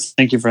 of course.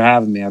 Thank you for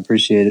having me. I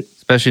appreciate it.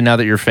 Especially now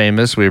that you're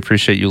famous, we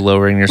appreciate you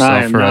lowering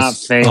yourself for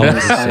us. I am not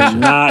famous. I am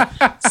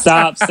not.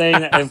 Stop saying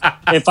that.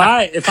 If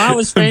I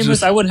was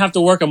famous, I wouldn't have to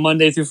work on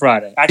Monday through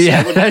Friday. Actually,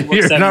 I wouldn't have to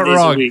work 7 days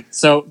a week.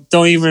 So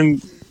don't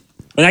even.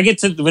 When I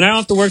don't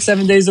have to work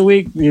 7 days a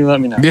week, you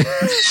let me know.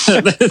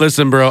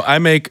 Listen, bro, I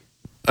make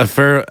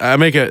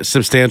a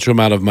substantial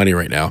amount of money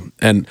right now,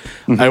 and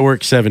I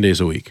work 7 days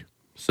a week.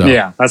 So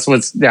yeah,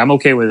 I'm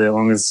okay with it as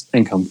long as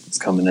income is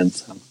coming in.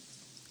 So.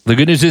 The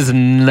good news is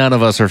none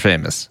of us are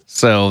famous,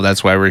 so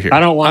that's why we're here.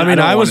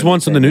 I was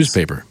once in the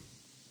newspaper.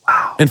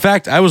 Wow. In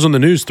fact, I was on the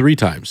news 3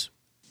 times.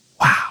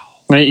 Wow.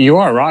 Mate, you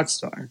are a rock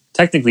star.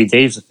 Technically,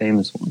 Dave's the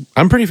famous one.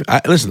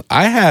 Listen,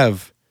 I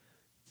have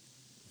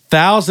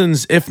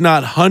thousands, if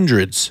not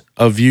hundreds,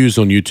 of views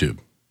on YouTube.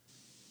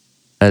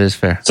 That is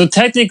fair. So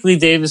technically,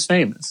 Dave is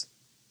famous.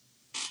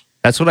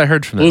 That's what I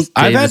heard from this.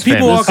 I've had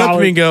people walk up to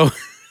me and go,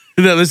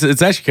 no, listen,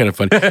 it's actually kind of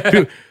funny.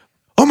 People,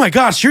 oh my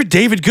gosh, you're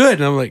David Good.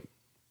 And I'm like,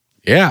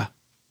 yeah.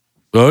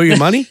 Owe you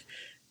money?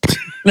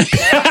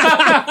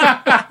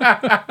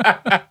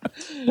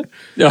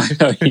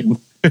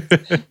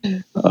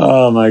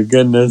 Oh my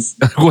goodness.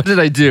 What did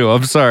I do?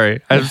 I'm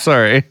sorry.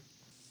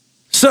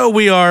 So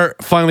we are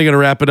finally going to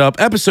wrap it up.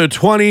 Episode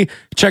 20.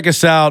 Check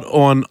us out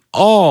on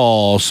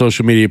all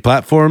social media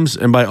platforms.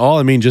 And by all,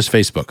 I mean just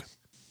Facebook.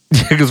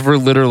 Because we're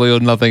literally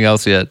on nothing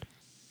else yet.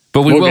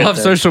 But we will have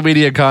social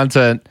media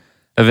content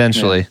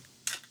eventually. Yeah.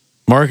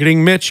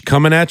 Marketing Mitch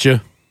coming at you.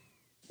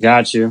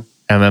 Got you.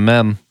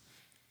 MMM.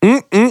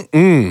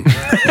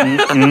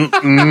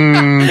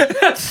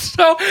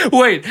 So,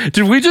 wait,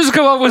 did we just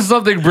come up with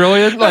something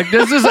brilliant? Like,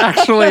 this is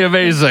actually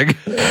amazing.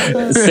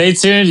 Stay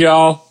tuned,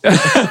 y'all.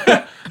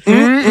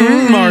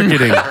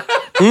 Marketing.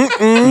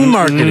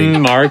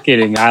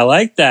 Marketing. I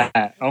like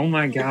that. Oh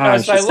my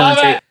gosh. I love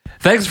it.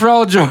 Thanks for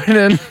all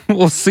joining.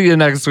 We'll see you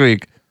next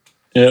week.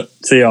 Yep.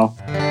 See y'all.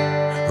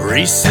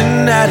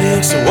 Racing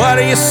Addicts, what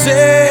do you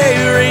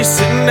say?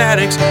 Racing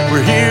Addicts,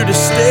 we're here to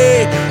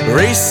stay.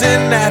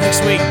 Racing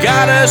Addicts, we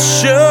got a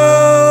show.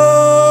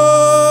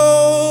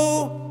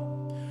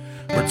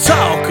 We're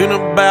talking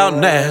about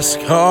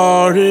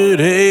NASCAR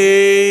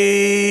today.